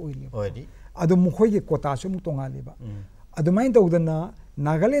ट्राइब ओइरिबा ओइदि अदु मुखोइ के कोटा सु मुक तोंगा लेबा अदु माइन तौदना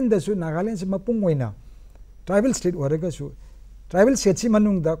नागालैंड दसु नागालैंड से मपुंग ओइना ट्राइबल स्टेट ओरगसु ट्राइबल स्टेट सी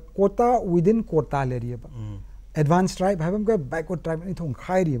मनुंग दा Kota within Kota लेरिबा advance tribe हाइबमगा backward tribe नि थोंग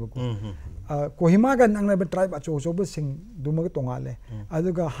खाइरिबा को कोहिमा का नंगना ट्राइब अचो अचोब सिंग दुमग तोंगाले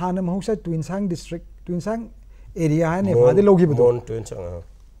अदुगा हाना महौसा ट्विनसांग डिस्ट्रिक्ट ट्विनसांग एरिया है ने फादे लोगी बदो ट्विनसांग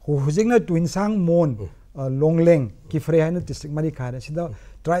हुजिंगना ट्विनसांग मोन लोंगलेंग किफ्रे है ने डिस्ट्रिक्ट मरी खारे सिदा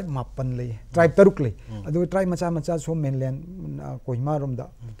ट्राइब मापन ले ट्राइब तरुक ले अदु ट्राइब मचा मचा सो मेनलैंड कोहिमा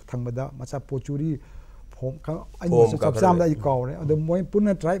रोमदा थंगबदा मचा पोचुरी फोम का आई सबसाम दा इकावरे अदु मोय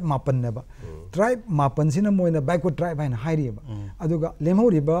पुना ट्राइब मापन नेबा ट्राइब मापन सिना Moyna backward tribe हाइन हाइरिबा अदुगा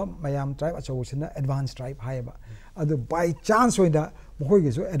लेमौरिबा मयाम tribe अचौसिना advance tribe हाइबा अदु बाय चांस होइदा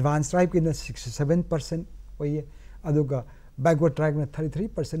मोखोइगिसु एडवांस ट्राइब किना 67% ओइए अदुगा बैकवर्ड ट्राइब ना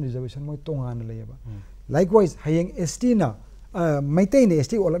 33% रिजर्वेशन मोय तोंगान लेयबा likewise hayeng ST na MEITEI ne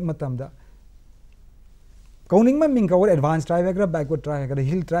ST olat matam da kauning ma ming kawar advanced tribe agra backward tribe agra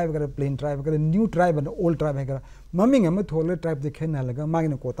hill tribe agra plain tribe agra new tribe and old tribe agra maming ama thole tribe de khenna laga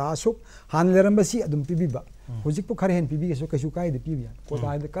magina kota asuk han leram ba si adum pibi ba hojik pu khare hen pibi so kasu kai de pibi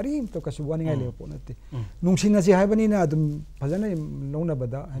kota de karim to kasu wani ngai le po nate nungsina si haibani na adum phajana lona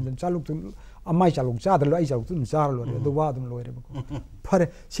bada and chaluk tu amai chaluk cha da lo ai chaluk tu cha lo re do wa adum lo re ba ko phare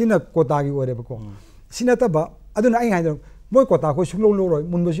sina kota gi ore ba ko sina ta ba aduna ai ngai moi kota ko sung lo lo roi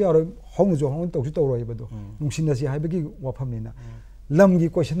mun ba si aro hong jo hong to su to roi ba do nungsina si haibagi wa pham ni na lam gi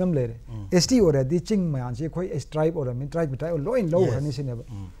question nam le re ST ore di ching ma an si khoi S tribe ore min tribe tai lo in lo hani sine ba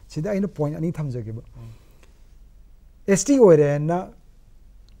sida ai no point ani tham jage ba ST ore na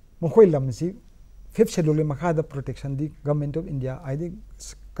mo khoi lam si 5th schedule makha da protection di government of India I think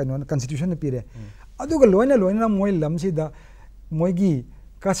kanon constitution na pire aduga loina moi lam si da moi gi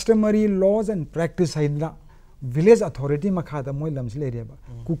customary laws and practice haidna village authority makha da moi lam si le re ba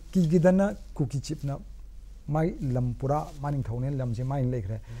kuki gidana kuki chief na mai lam pura maning thone lam je mai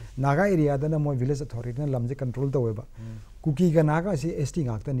lekre naga area da na moi village authority na lam je control da we ba kuki ga naga si ST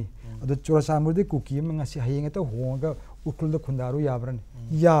ngak ta ni adu chorasa murdi kuki ma si hayeng ta honga ukul da khundaru yabran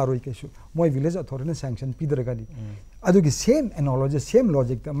yaroi kesu moi village authority na sanction pidraga ni adu gi same analogy same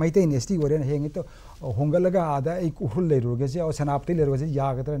logic ta MEITEI ST ore na heng ta honga laga ada ek ukul le ro ge se o sanapti le ro ge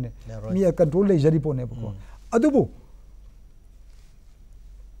ya ga tra ne mi control le jari po ne ko adu bu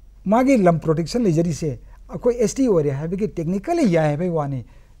magi lam protection le jari se akoi ST ore ha bi technically ya hai wani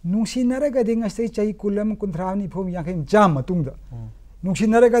nungsinara ga de ngasai chai kulam kunthrawni phom ya khem jam matung da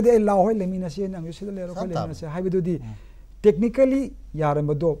nungsinara ga de la hoi lemina se nang se le ro ko lemina se hai bi di technically yaram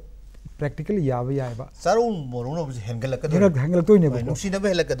do practically ya ba saru morung no hengel ka do hengel to ne ba nungsina ba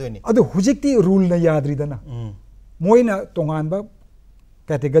hela ka do ni adu hujikti rule na yadri da na moina tongan ba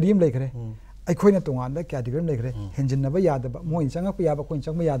category am lekre ai khoina tongan da category lekre henjin na ba yada ba moi changa ko ya ba ko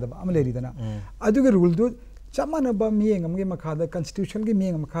chang ba yada ba am le ri da na adu ge rule do chamana ba mieng am ge makha da constitution ge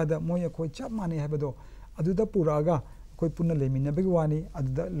mieng makha da moi ko chamane ha ba do adu da puraga koi punna le min na ba wani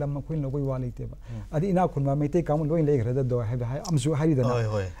adu da lam ko no koi wali te ba adi ina khun ma MEITEI kam loi le gra da do ha am su hari da na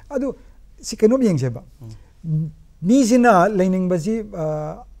adu si keno mieng je ba mi sina lening ba ji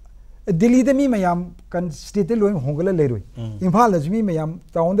Delhi da mi mayam kan state loi hongala le roi Imphal da mi mayam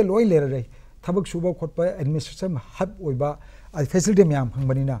town da loi le re thabak suba khotpa administration hub oiba facility mayam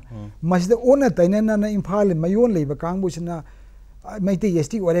phangbani na masida ona taina na Imphal mayon leiba kangbu sina MEITEI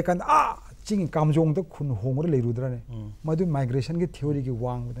ST ore kan ching kamjong da khun hongre le rudra ne madu migration ge theory ge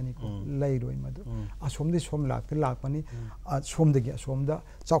wang badani ko lai roi madu asom de som lak te lak pani som de ge som da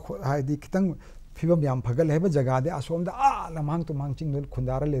chakh ha di kitang phibam yam phagal heba jaga de asom da lamang to mang ching dol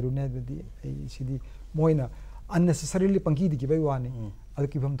khundara le ru ne di sidi moina unnecessarily pangki di ki bai wani ad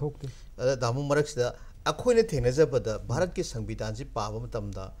ki bam thok te damu marak sida akhoi ne thena ja bada bharat ke sambidan ji pa ba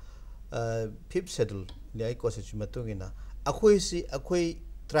matam da 5th schedule le ai constitution matungina akhoi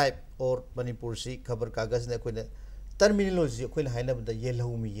tribe or Manipur si khabar kagas ne akhoi terminology akhoi haina bada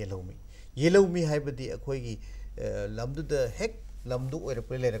yellow hai badi akhoi gi lamdu da hek lamdu oire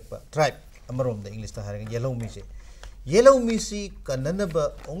pre le rakpa tribe amarom da English ta haranga yellow me si kanana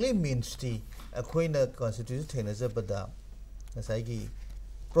ba only means ti akhoi na constitution thena ja bada nasai gi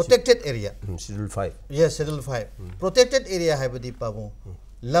protected area schedule 5 yes schedule 5 protected area hai badi pabu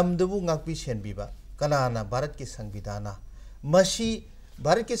lamdu ngakpi senbi ba kanana bharat ki संविधान मसी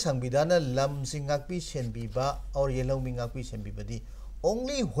भारत के संविधान lump Singh ngakpi senbi ba और yellow me ngakpi senbi badi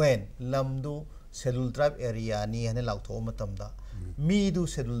only when lamdu schedule tribe area ni hane lautho matamda mi du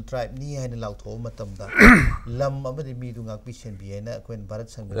schedule tribe ni hane lautho matamda lam amadi mi du ngakpi senbi haina koin bharat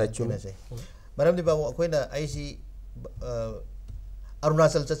संविधान na jai maram di ba koina aisi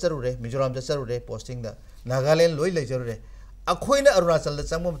Arunachal chacharure Mizoram chacharure posting da Nagaland loi lejarure akhoina Arunachal da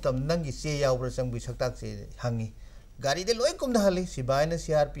changma matam nangi se yaubra changbi saktak se hangi gari de loi kum da hali sibai na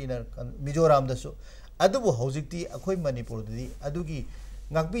CRP na Mizoram da su adubu hojikti akhoi Manipur di adugi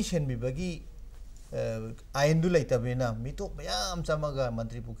ngakbi senbi bagi aindu laitabena mito mayam chamaga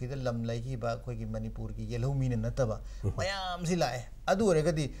mantri pukhi da lam laigi ba khoi gi Manipur gi yellow min nataba mayam si lae adu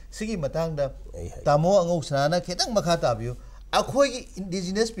regadi sigi matang da tamo Angousana khedang makha tabiu akhoi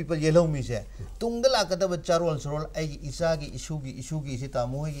indigenous people yellow me se tungda lakata ba charol sorol ai isa gi issue gi si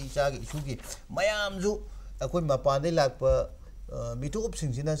tamo gi isa gi issue gi mayam ju akhoi mapan de lakpa mitop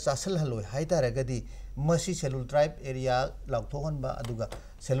singsina chasal haloi haitare gadi masi schedule tribe area lakthohan ba aduga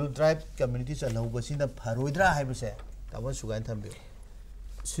schedule tribe community chalau basina pharoidra haibase tawon sugan thambi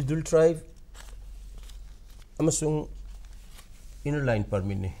schedule tribe amasung inner line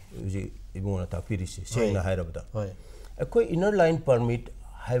permit ne ji ibona ta phirisi sena hairabda akoi inner line permit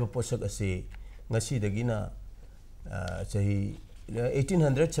haiba posak ase ngasi dagina chahi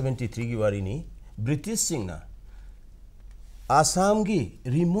 1873 gi wari ni British singna Assam gi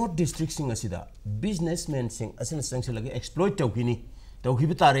remote district sing asida businessmen sing asina sangse lagi exploit tawkini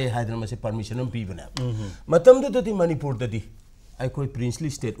tawkibi tare haidran mase permission am pi bana matam da ti Manipur da di ai koi princely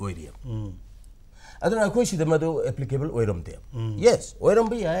state area aduna koi sida madu applicable oiram te yes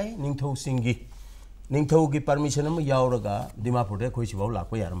oiram bi ai ningthau singi ningthau gi permission am yauraga Dimapur de koi sibaw la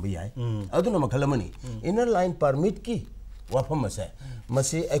ko yaram bi ai aduna makhalamani inner line permit ki wafam mase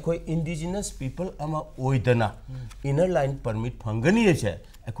mase ekoi indigenous people ama oidana inner line permit phangani che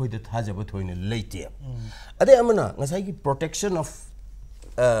ekoi da thajaba thoine leite ade amana ngasai gi protection of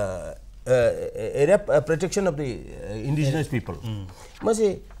area protection of the indigenous people mase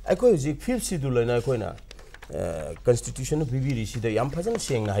ekoi ji fifth schedule na ekoi na constitution of bibiri sida yam phajana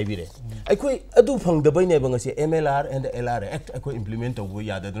seng na haibire ekoi adu phangdabai ne bangase MLR and LR act ekoi implement to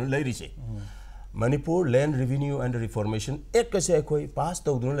yada dun lairi se Manipur Land Revenue and Reformation Act kase ekoi pass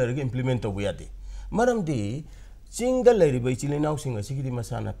tawdun lairga implement to yade maram di chinga lairibai chilinau sing asigi di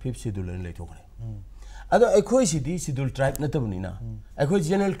masana fifth schedule leithokre ado ekoi sidi schedule tribe natabni na ekoi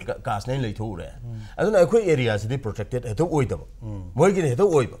general caste nai leithore aduna ekoi areas di protected heto oidaba moi gi heto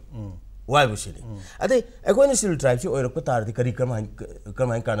oiba why was it ade ekoi na schedule tribe si oirak tar di kari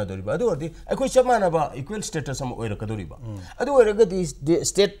kamai kana doriba ado ordi ekoi chamana ba equal status am oirak doriba ado oirak di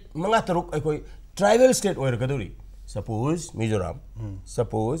state manga taruk ekoi tribal state oirak dori suppose Mizoram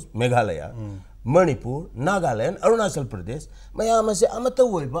suppose Meghalaya Manipur Nagaland Arunachal Pradesh mayam se amata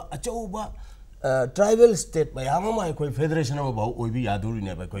oiba achauba tribal state mayam ma ekoi federation am ba oibi yaduri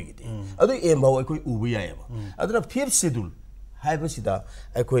ne ba ekoi giti ado em ba ekoi ubi ya ba aduna fifth schedule haibasida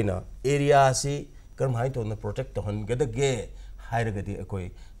ekoina area si karmai to na protect to han gadage hairagadi ekoi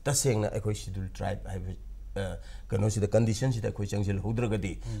tasengna ekoi schedule tribe haiba kano sida condition sida ekoi changsil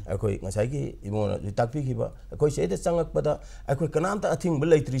hudragadi ekoi ngasai gi imona takpi gi ba ekoi seida changak pada ekoi kanamta athing ba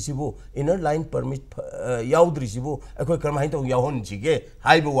leitri sibu inner line permit yaudri sibu ekoi karmai to yahon jige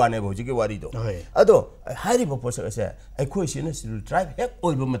haiba wane bo jige wari do ado hairi ba posa ase ekoi sina schedule tribe hek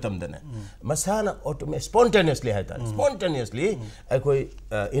oiba matam dana masana automatic spontaneously haita spontaneously ekoi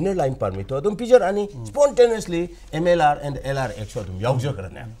inner line permit to dum pijar ani spontaneously MLR and LR extra dum yaujja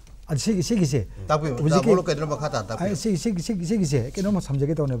karana सिगिसे Lokendro makhata tapi सिगिसे केनो म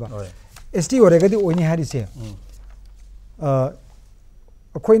समझगे तो नेबा ST ओरेगदि ओइनि हारिसे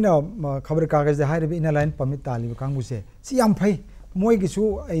अखोइना खबर कागज दे highway in line permit तालिब कांगुसे सि याम फै मोइगिसु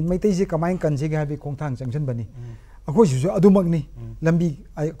मैतै से कमाइन कनसे हाबे खोंथांग जंक्शन बनी अखोइसु अदुमकनी लंबी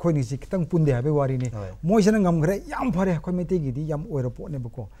अखोइनि सि खतंग पुंदे हाबे वारिनि मोइसना ngमग्रे याम फरे अखोइ मैतै गिदि याम ओइरो पोने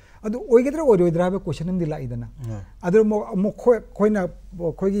बको अदु ओइगद्रा ओइरोइद्रा हाबे क्वेश्चन हम दिला इदना अदु मो खोइना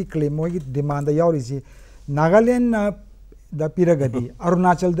खोइगी क्लेम मोइगी डिमांड यावरिसि नागालैंड दा पिरगदि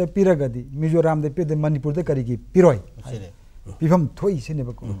अरुणाचल दा पिरगदि मिजोराम दा पिरदि मणिपुर दा करिगी पिरोय पिफम थोइ सिने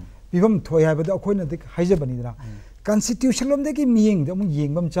बको पिफम थोइ हाबे अखोइना दि हाइजबनिदना constitution lom de ki miyeng de mu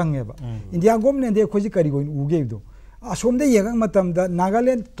yengbam change ba India government de khoji kari goin uge do asom de yegang matam da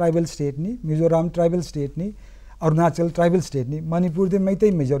Nagaland tribal state ni Mizoram tribal state ni Arunachal tribal state ni Manipur de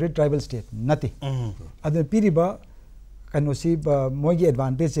MEITEI majority tribal state nati adu piriba kano si moigi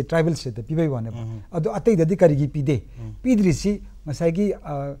advantage se tribal state de pibai wane ba adu atai da di kari gi pide pidri si masai gi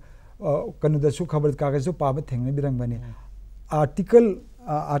kanu da su khabar kagaz so pa ba thengna birang bane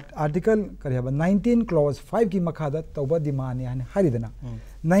article kariaba 19 clause 5 ki makhada tauba dimani han haridana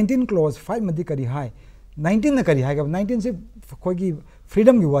 19 clause 5 madi kari hai 19 na kari hai 19 se koi gi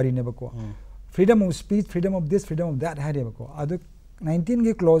freedom gi wari ne bako freedom of speech freedom of this freedom of that hai bako adu 19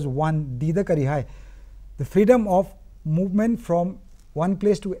 ki clause 1 d da kari hai the freedom of movement from one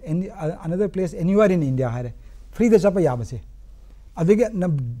place to another place anywhere in India hai free da chapa yabase adige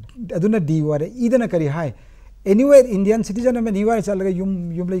aduna d ware idana kari hai anywhere Indian citizen of anywhere chalaga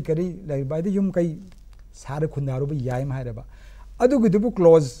yum lai kari like by the yum kai sare khundaru ba yaim haira ba adu gidu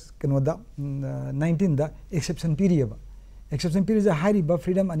clause kano da 19 da exception period ba exception period is hari ba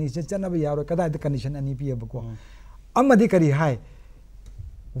freedom ani se chana ba yaro kada the condition ani pi ba ko amadi kari hai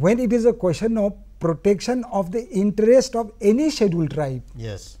when it is a question of protection of the interest of any scheduled tribe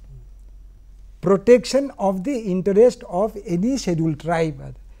yes protection of the interest of any scheduled tribe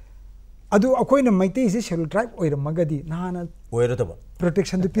adu akoina MEITEI is scheduled tribe oiramagadi nahana oirataba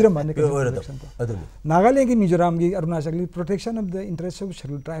protection the piramane adu Nagaland gi Mizoram gi Arunachal gi protection of the interest of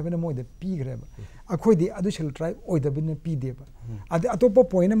scheduled tribe na moi de pi greba akoi di adu scheduled tribe oidabine pi deba adu atopa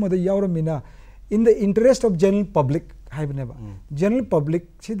point mo de yawramina in the interest of general public haibneba general public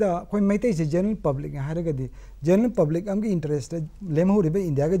sida koi maitai se general public haragadi general public amgi interest lemho ribe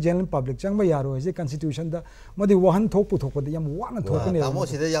India ga general public changba yaro je constitution da modi wahan thok pu thok yam wana thok ne tamo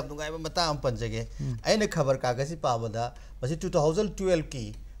sida yam dungai mata am panjage aina khabar kagasi pabada masi 2012 ki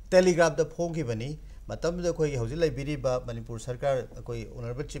telegraph da phong ki bani matam da koi hauji lai biri ba Manipur sarkar koi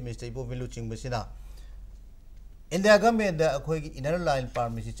honorable chief minister ibo milu chingba India government da koi inner line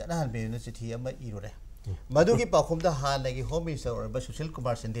permit chana han be na chithi ama irore madu ki pakhum da han gi home minister or ba Sushil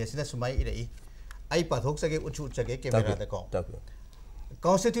Kumar Sindhe sina sumai irei ai pathok sage uchu chage camera da ko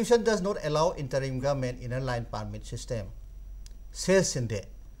Constitution does not allow interim government inner line permit system says Sindhe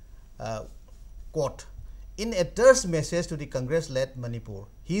quote in a terse message to the Congress led Manipur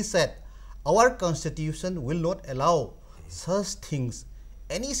he said our constitution will not allow such things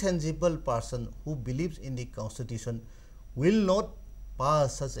any sensible person who believes in the constitution will not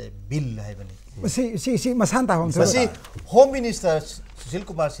pass such a bill haibani si masan ta hom si home minister Sushil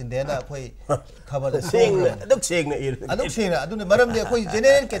Kumar Sindhe na koi khabar sing aduk sing adune maram de koi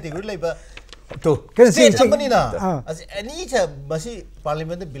general category laiba to state company na as any cha basi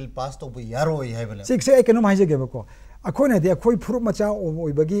parliament bill pass to bu yaroi haibani sik se economy haije ge ko akhoi na de akhoi phuru macha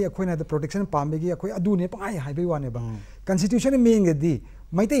oi bagi akhoi na the protection pambegi akhoi adune pai haibai wane ba constitution me ngedi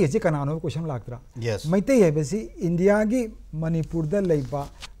MEITEI je kanano question laktra yes MEITEI hai basi India gi Manipur da leiba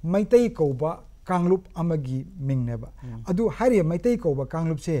MEITEI koba Kanglup amagi mingneba adu hari MEITEI koba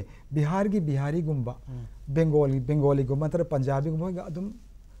Kanglup se Bihar gi Bihari gumba Bengali gumba tar Punjabi gumba adum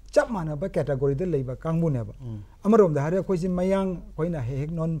chap mana ba category da leiba kangbu neba amarom da hari khoi si mayang khoi na he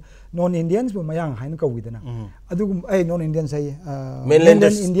non Indians bu mayang hain ko widana adu gum ai non Indians ai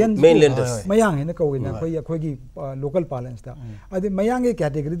mainlanders mayang hain ko widana khoi gi local parlance da adu mayang ge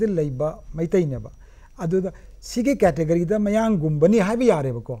category da leiba MEITEI neba adu da sige category da mayang gumbani habi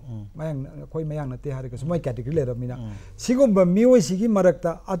yare ba ko mayang khoi mayang na te hari ka sumai category le ramina sigum ba mioi sigi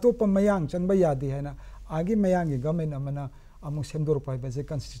marakta atopa mayang changba yadi haina agi mayang gi government amana among semdor pai ba je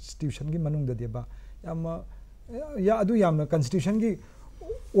constitution gi manung da deba yam ya adu yam constitution gi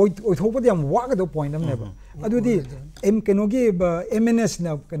oi thok pa yam wa ga do point am ne ba adu di keno gi MNS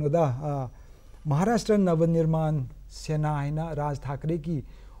na keno da Maharashtra Navanirman Sena haina Raj Thakre ki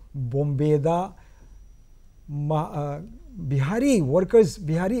Bombay da Bihari workers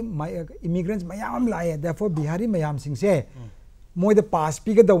Bihari immigrants mayam lae therefore Bihari mayam sing se moi the pass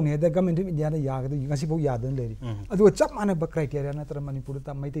piga down he the government of India ya ga ngasi bo yadan leri adu chap mana ba criteria na tar Manipur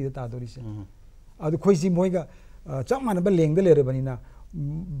ta MEITEI ta dori se adu khoi si moi ga chap mana ba leng de lere bani na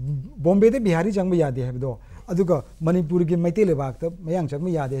Bombay de Bihari jang ba yade he do adu ga Manipur gi MEITEI le bak ta mayang chak ma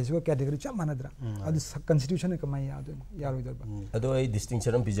yade so category chap mana dra adu constitution ka mai yadu yaro dar ba adu ai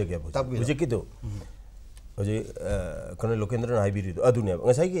distinction am pije ga bo buje ki do oje kono Lokendro na haibiri do adu ne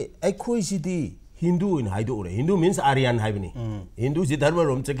ngasai gi ai khoi si di Hindu in Haidu ore Hindu means Aryan haibani Hindu si dharma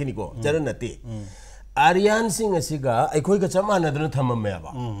rom chakini ko charan nati Aryan sing asiga aikoi ka chama na dana thamam me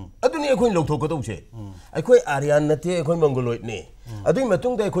ba aduni aikoi lok thok ko se aikoi Aryan nati aikoi Mongoloid ne adui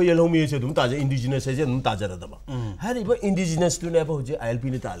matung da aikoi yelhomi se dum ta je indigenous se dum ta jara da ba hari ba indigenous tu ne ba hoje ILP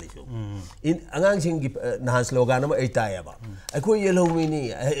ne ta le so in angang sing gi nahan slogan ma eta ya ba aikoi yelhomi ni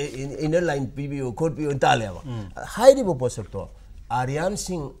inner line PBO code PBO ta le ba hari bo posak to Aryan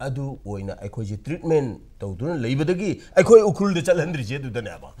Singh adu oina aikoi je treatment tawduna leibadagi aikoi ukhul de chalhandri je du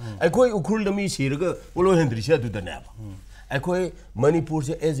dana ba aikoi ukhul de mi sirga olo hendri je du dana ba aikoi Manipur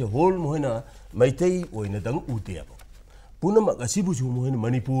se as a whole moina MEITEI oina dang ute ba punama asibu ju moina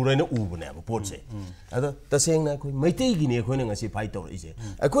Manipur aina ubane ba pot se ada taseng na aikoi MEITEI gi ne aikoi na ngasi fight tor ise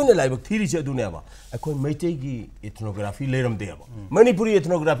aikoi na laibak thiri je du ne ba aikoi MEITEI gi ethnography leram de ba Manipuri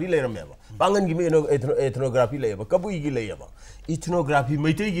ethnography leram ba pangan gi me ethnography le ba kabui gi le ba ethnography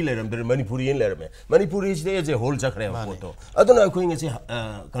MEITEI gi leram der Manipurian leram Manipuri is as a whole chakre ba photo aduna aikoi ngasi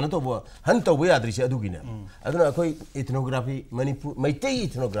kana to bo han to bo yadri se adu gi ne aduna aikoi ethnography Manipur MEITEI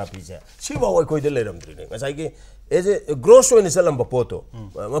ethnography se si ba aikoi de leram dri ne ngasai gi as a gross one salam ba photo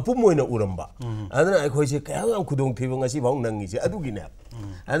mapu moina uramba aduna aikoi se kaya am khudong thibo ngasi ba nang gi se adu gi ne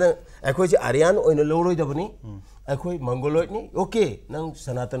aduna aikoi se Aryan oina loroi da bani aikoi Mongoloid ni okay nang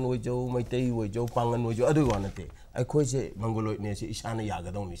Sanatan oi jo MEITEI oi jo pangan oi jo adu wa nate aikoi se Mongoloid ne se isana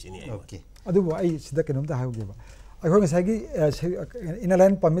yaga dong ni se ni okay adu bo ai sida kenom ta hawo ge ba aikoi ngasai gi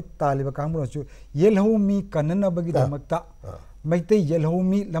inalan permit taliba kangbu chu yelhomi kanana bagi damakta MEITEI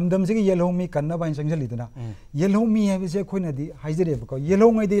yelhomi lamdam se gi yelhomi kanna ba sang jali dana yelhomi ha se khoi na di haijere ba ko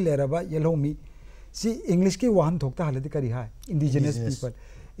yelhongai de lera ba yelhomi si English ki wahan thokta haladi kari ha indigenous people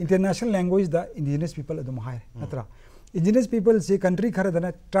international language da indigenous people adum hai natra indigenous people se country khara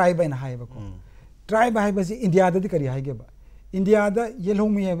dana tribe and hai ba ko tribe hai ba si India da di kari hai ge ba India da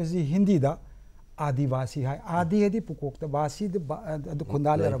yelhomi hai ba si Hindi da आदिवासी है आदि है पुकोक्ता वासी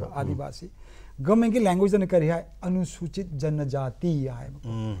खुंदाले आदिवासी government की language ने करी है अनुसूचित जनजाति है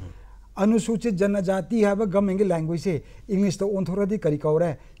अनुसूचित जनजाति है गवर्नमेंट की लैंग्वेज से इंग्लिश तो ओंथोरदी करी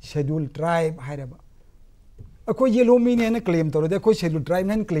कौरे शेड्यूल ट्राइब है अखो येलो मी ने क्लेम तौर अखो शेड्यूल ट्राइब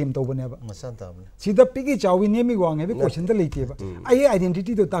ने क्लेम तौबने सिदा पिगी चावी नेमी वांगे भी क्वेश्चन तो लेते आई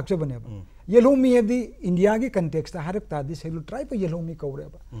आइडेंटिटी तो ताकचबने येलो मी है इंडिया की context Harak तादी schedule tribe yellow मी कौरे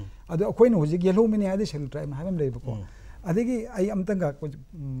अदो अखोइन हुजिक येलो मी ने है शेड्यूल ट्राइब हाइम लेबको अदगी आई अमतंगा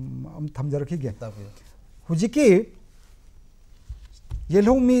अम थमजरखिगे हुजिकी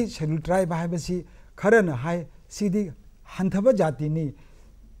येलो मी शेड्यूल ट्राइब हाइबसी खरन हाय सीदी हंथब जाति नि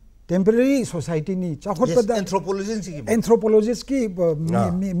टेम्पररी सोसाइटी नि चाखोटपदा एंथ्रोपोलॉजिस्ट की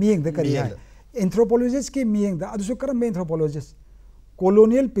मीयंग द करी है एंथ्रोपोलॉजिस्ट की मीयंग द अदुसु करम anthropologist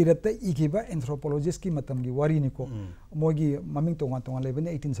colonial period ta ikiba anthropologist ki matam gi wari ni ko mogi maming tonga tonga leben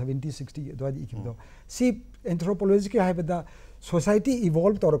 1870 60 dwadi ikibdo si anthropologist ki haibada society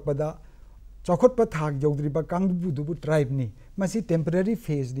evolve torak pada chokot pa thak jogdri ba kangbu dubu tribe ni masi temporary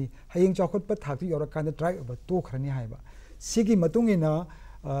phase ni hayeng chokot pa thak yorak kan tribe ba to khrani haiba sigi matung ina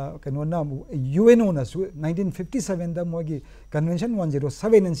kano na UNO na su 1957 da mogi convention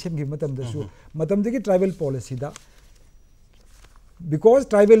 107 and sem gi matam da su matam de ki tribal policy da because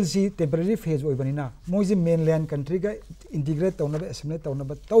tribal si temporary phase oi banina moji mainland country ga integrate tawna ba assimilate tawna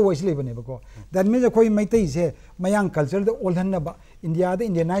ba taw wais le bane ba ko that means khoi MEITEI se mayang culture da olhan na ba India da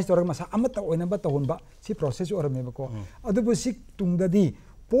Indianize tor masa amata oina ba tawon ba si process or me ba ko adu bu sik tungda di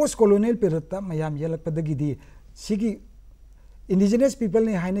post colonial period ta mayam yelak padagi di sigi indigenous people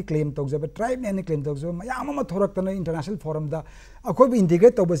ne haine claim tawjaba tribe ne claim tawjaba mayam ma thorak tana international forum da अखोई भी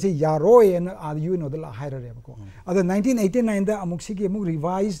integrate तब से यारोय N R you know the higher रे बको अद 1989 दा अमुक सिगी अमुक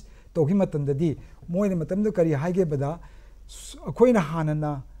revise तोगी मतन ददी मोइने मतम दो करी हाइगे बदा अखोई ना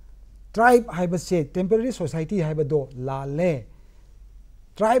हानना ट्राइब हाइब से टेम्पररी सोसाइटी हाइब दो लाले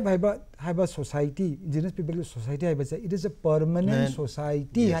tribe HYBE society indigenous people society HYBE से it is a permanent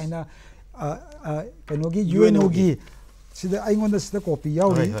society हाइना कनोगी UNO की सिदा आइंगोंदा सिदा copy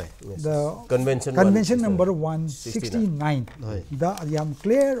याउरी the convention number 169 the yam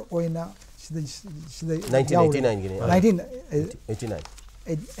clear ओइना सिदा 1989 गिने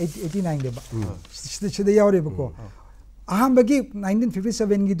 1989 देबा सिदा याउरी बको अहम बगी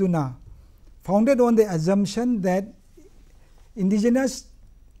 1957 गी दुना founded on the assumption that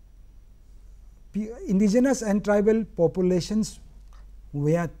indigenous and tribal populations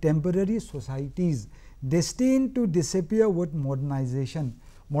were temporary societies destined to disappear with modernization.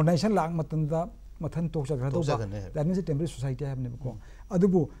 Modernization lang matanda mathan tok sa grado ba. That means a temporary society have never ko.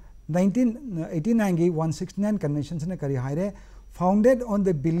 Adubu 1989 ki 169 conventions ne kari haire founded on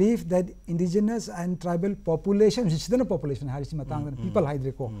the belief that indigenous and tribal populations, which is the population harisi matang people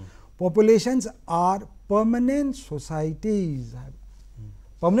haidre ko. Populations are permanent societies.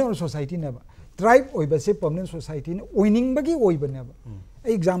 Permanent society ne ba. Tribe oi ba se permanent society ne oining bagi oi ba ne ba.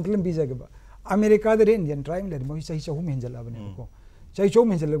 Example bi jaga ba. America the Indian tribe le mo sai chahum henjala bane ko sai chahum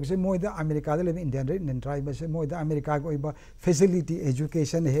henjala se mo da America the Indian tribe se mo da America ko iba facility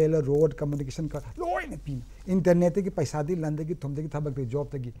education health road communication ka loi ne pi internet ki paisa di lande ki thomde ki thabak de job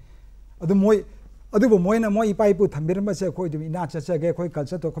tagi adu mo na mo ipai pu thambir ma se khoi du ina cha cha ge khoi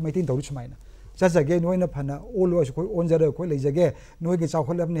culture to committee to ruch maina cha cha ge noi na phana all was khoi onjara khoi leija ge noi ge chaw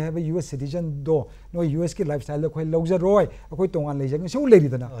kholab ne have US citizen do noi US ki lifestyle khoi logja roi khoi tongan leija ge so leiri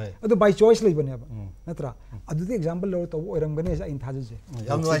dana adu by choice lei bane ba natra adu the example lo to oiram gane sa in thaje je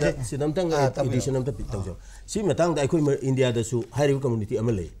yam noi je sinam tang edition am ta pitaw jo si matang da khoi India da su high community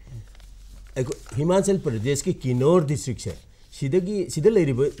amal lei Himachal Pradesh ki Kinnaur district se सिदा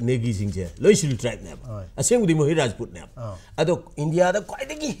लेरिबो Negi सिंगजे लोइसिल tribe ने असेंगुदि मोहि राजपूत ने अदो India दा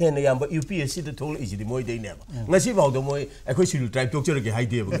क्वाइदगी हेन याम UPSC the थोल इजिदि मोइ दे ने ngasi बाव दो मोइ एखोइ सिल ट्राइब टोक्चर के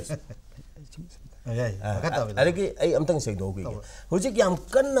हाइदे बगस अरे कि आई अमतंग से दो कि होजे कि हम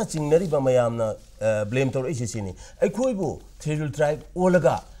कन्ना चिंगनरि बा मयामना ब्लेम तोर इसिसिनी एखोइ बो सिल ट्राइब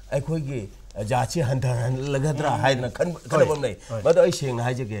ओलगा एखोइ गे जाची हंधर लगद्रा हाइना खनबम नै मदो आई सेंग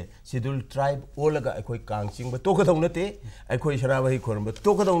हाइजगे शेड्यूल ट्राइब ओलगा एखोइ कांगचिंग ब तोकदौ नते एखोइ सराबहि खोरम ब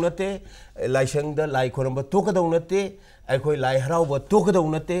तोकदौ नते लाइसंग द लाई खोरम ब तोकदौ नते एखोइ लाई हराव ब तोकदौ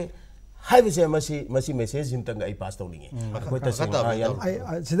नते हाइबसे मसी मेसेज हिमतंग आई पास तौनिंगे एखोइ तसिंग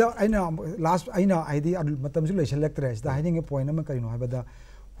सिदा आइना लास्ट आइना आइदि मतम जु लेसेलेक्टर दा हाइनिंग ए पॉइंट म करिनो हाइबदा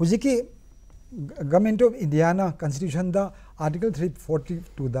हुजिकी गवर्नमेंट ऑफ इंडिया ना कॉन्स्टिट्यूशन दा आर्टिकल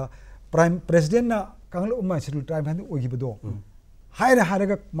 342 दा Prime President na kangal umma schedule tribe han ogibudo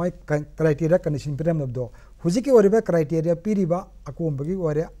haira mai criteria condition piram labdo hujiki oriba criteria piriba akombagi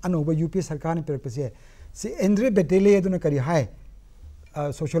ore anoba UP sarkar ni perpese si Andre Betele aduna kari hai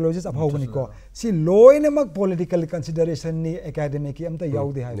sociologist of Hoganiko. See, loinemak political consideration ni academic amta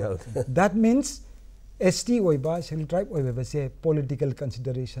yaudi hai. That means ST oiba Shell tribe oiba se political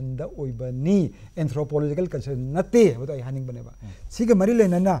consideration da oiba ni anthropological consideration nate but I haning baneba. Siga mari le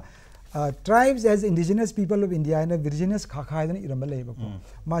nana tribes as indigenous people of India and virginous khakha dan irambale ba ko.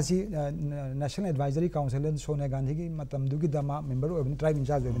 Masi National Advisory Council and Sonia Gandhi ki matam dugi dama member of tribe in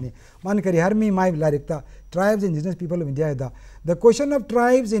charge of ni. Man kari har mi mai larikta tribes indigenous people of India da. The question of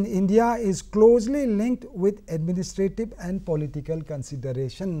tribes in India is closely linked with administrative and political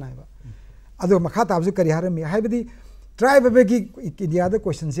consideration naiba. Ado makata abzu kari har mi haibadi tribe bagi India the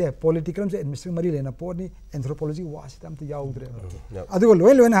question se political se administrative mari lena poni anthropology wasitam to yaudre. Ado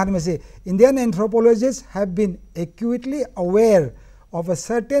loel when har me se Indian anthropologists have been acutely aware of a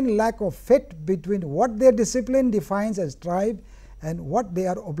certain lack of fit between what their discipline defines as tribe and what they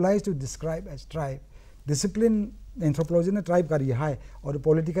are obliged to describe as tribe. Discipline anthropology na tribe kari hai or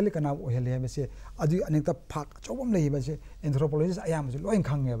politically kana ohel hai base adu anekta phak chobam lei base anthropologist ayam se loin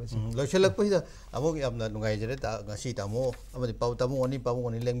khang hai base lo chelak pui da amo yamna nungai jere ta ngasi tamo amadi pau tamo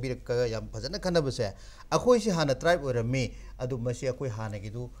oni lengbi ka yam phajana khana base akhoi si hana tribe orami adu masi akhoi hana gi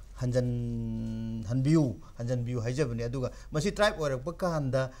du hanjan view haijabani aduga masi tribe orakpa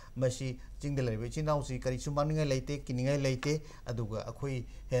kanda masi jingda laibe chinau si kari sumangai leite kiningai leite aduga akhoi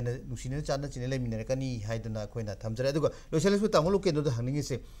hena nusina chana chine leminare kani haidana khoina thamjare aduga loselespu tamulu kendo da hangningi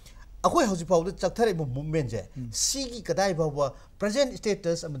se akhoi hausi pawda chakthare movement je sigi kadai bawa present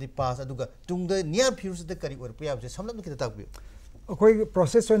status amadi past aduga tungda near future da kari orpa yabse samlam kita takbi akhoi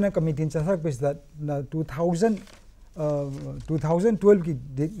process oina committee chasak pes that 2012 की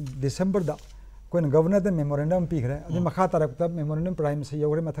December da कोई governor दा memorandum P करे अभी मखा तारक तब memorandum prime minister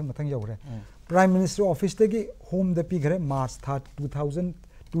योगरे मथंग योगरे prime minister office ते की home दा पी करे March था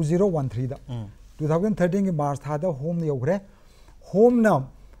 2013 दा 2013 की March था दा home योगरे home ना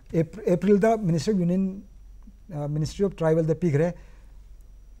April दा minister union ministry of tribal दा पी करे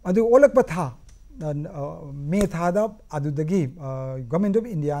अदु ओलक पथा May था दा अदु दगी government of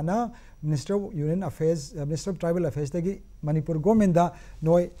India ना Minister of Union Affairs, Minister of Tribal Affairs, Manipur government da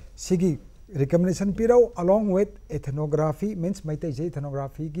noi sigi recommendation pirau along with ethnography means MEITEI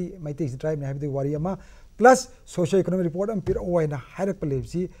ethnography ki MEITEI tribe ne have the wariyama plus socio-economic report am pirau wa na hairak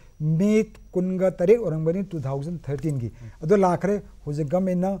palebsi May kunga tarik orang bani 2013 ki ado lakhre hoje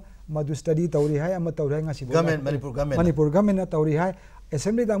government na madu study tauri hai ama tauri nga si government Manipur government na tauri hai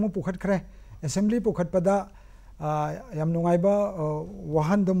assembly da mu pukhat khre assembly pukhat pada yam nungai ba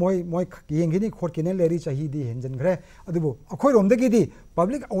wahan do moi yengini khot kine leri chahi di henjan gre adubu akhoi rom de di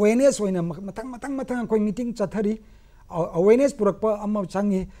public awareness oina matang koi meeting chathari awareness purakpa amma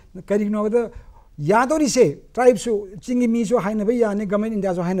changi kari no da yadori se tribe su chingi mi so haina ba ya ne government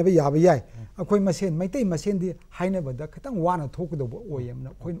india so haina ba ya ba yai akhoi masen MEITEI masen di haina ba da khatang wana thok do oyam na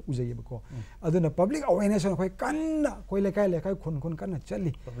khoi ujai ba ko aduna public awareness khoi kan khoi lekai khun kan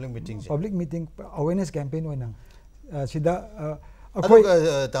chali public meeting awareness campaign oina sida akhoi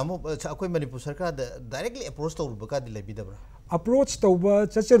tamo akhoi Manipur sarkar directly approach to ruba ka dilai bidabra approach to ba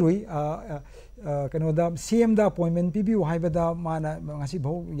chacharui kano da CM da appointment PB haibada mana ngasi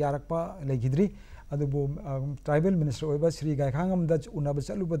bho yarakpa legidri adubu tribal minister oiba Sri Gaikhangam da unaba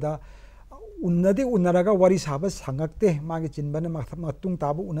chalubada unnadi unnaraga wari saba sangakte magi chinbana matung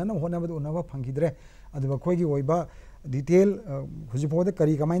tabu unana honaba unaba phangidre aduba khoi gi oiba detail hujipode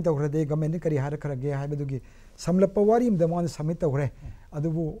kari kamain tawrade government kari har kharage haibadugi samlappa wari imdamon submit tawre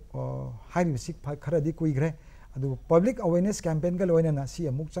adubu hairi sik kharadi kuigre adu public awareness campaign ga loina na si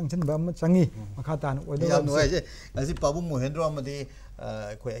amuk changchen ba ma changi makha tan oido ya no ai asi pabu Mohendro amadi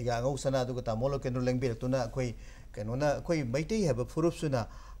khoi ya Angousana adu ta Lokendro lengbi tuna khoi kenona khoi MEITEI haba furup suna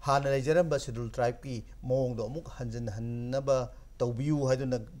hana lejaram ba schedule tribe ki mong do amuk hanjan hannaba tawbiu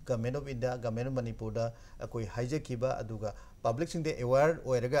haiduna government of India government of Manipur da akoi haijakiba aduga public sing de aware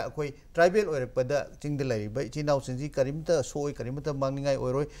oiraga akoi tribal oirakpada ching de lai bai chinau sinji karimta soi karimta mangningai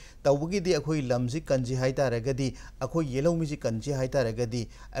oiroi tawbugi di akoi lamji kanji haita ragadi akoi yellow mi ji kanji haita ragadi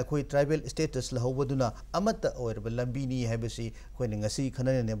akoi tribal status la hobaduna amata oirba lambi ni habasi koi ngasi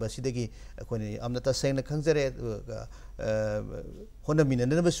khanane ne basidagi akoi amnata sengna khangjare hona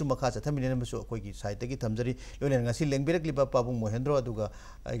minana basu makha chathamina basu akoi gi site gi thamjari loina ngasi lengbirak liba pabu Mohendro aduga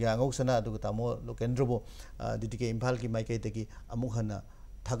ya Angousana aduga tamo Lokendro bo didike Imphal ki MEITEI ki amuk hana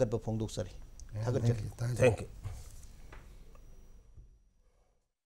thagat ba phongdok sari thagat thank you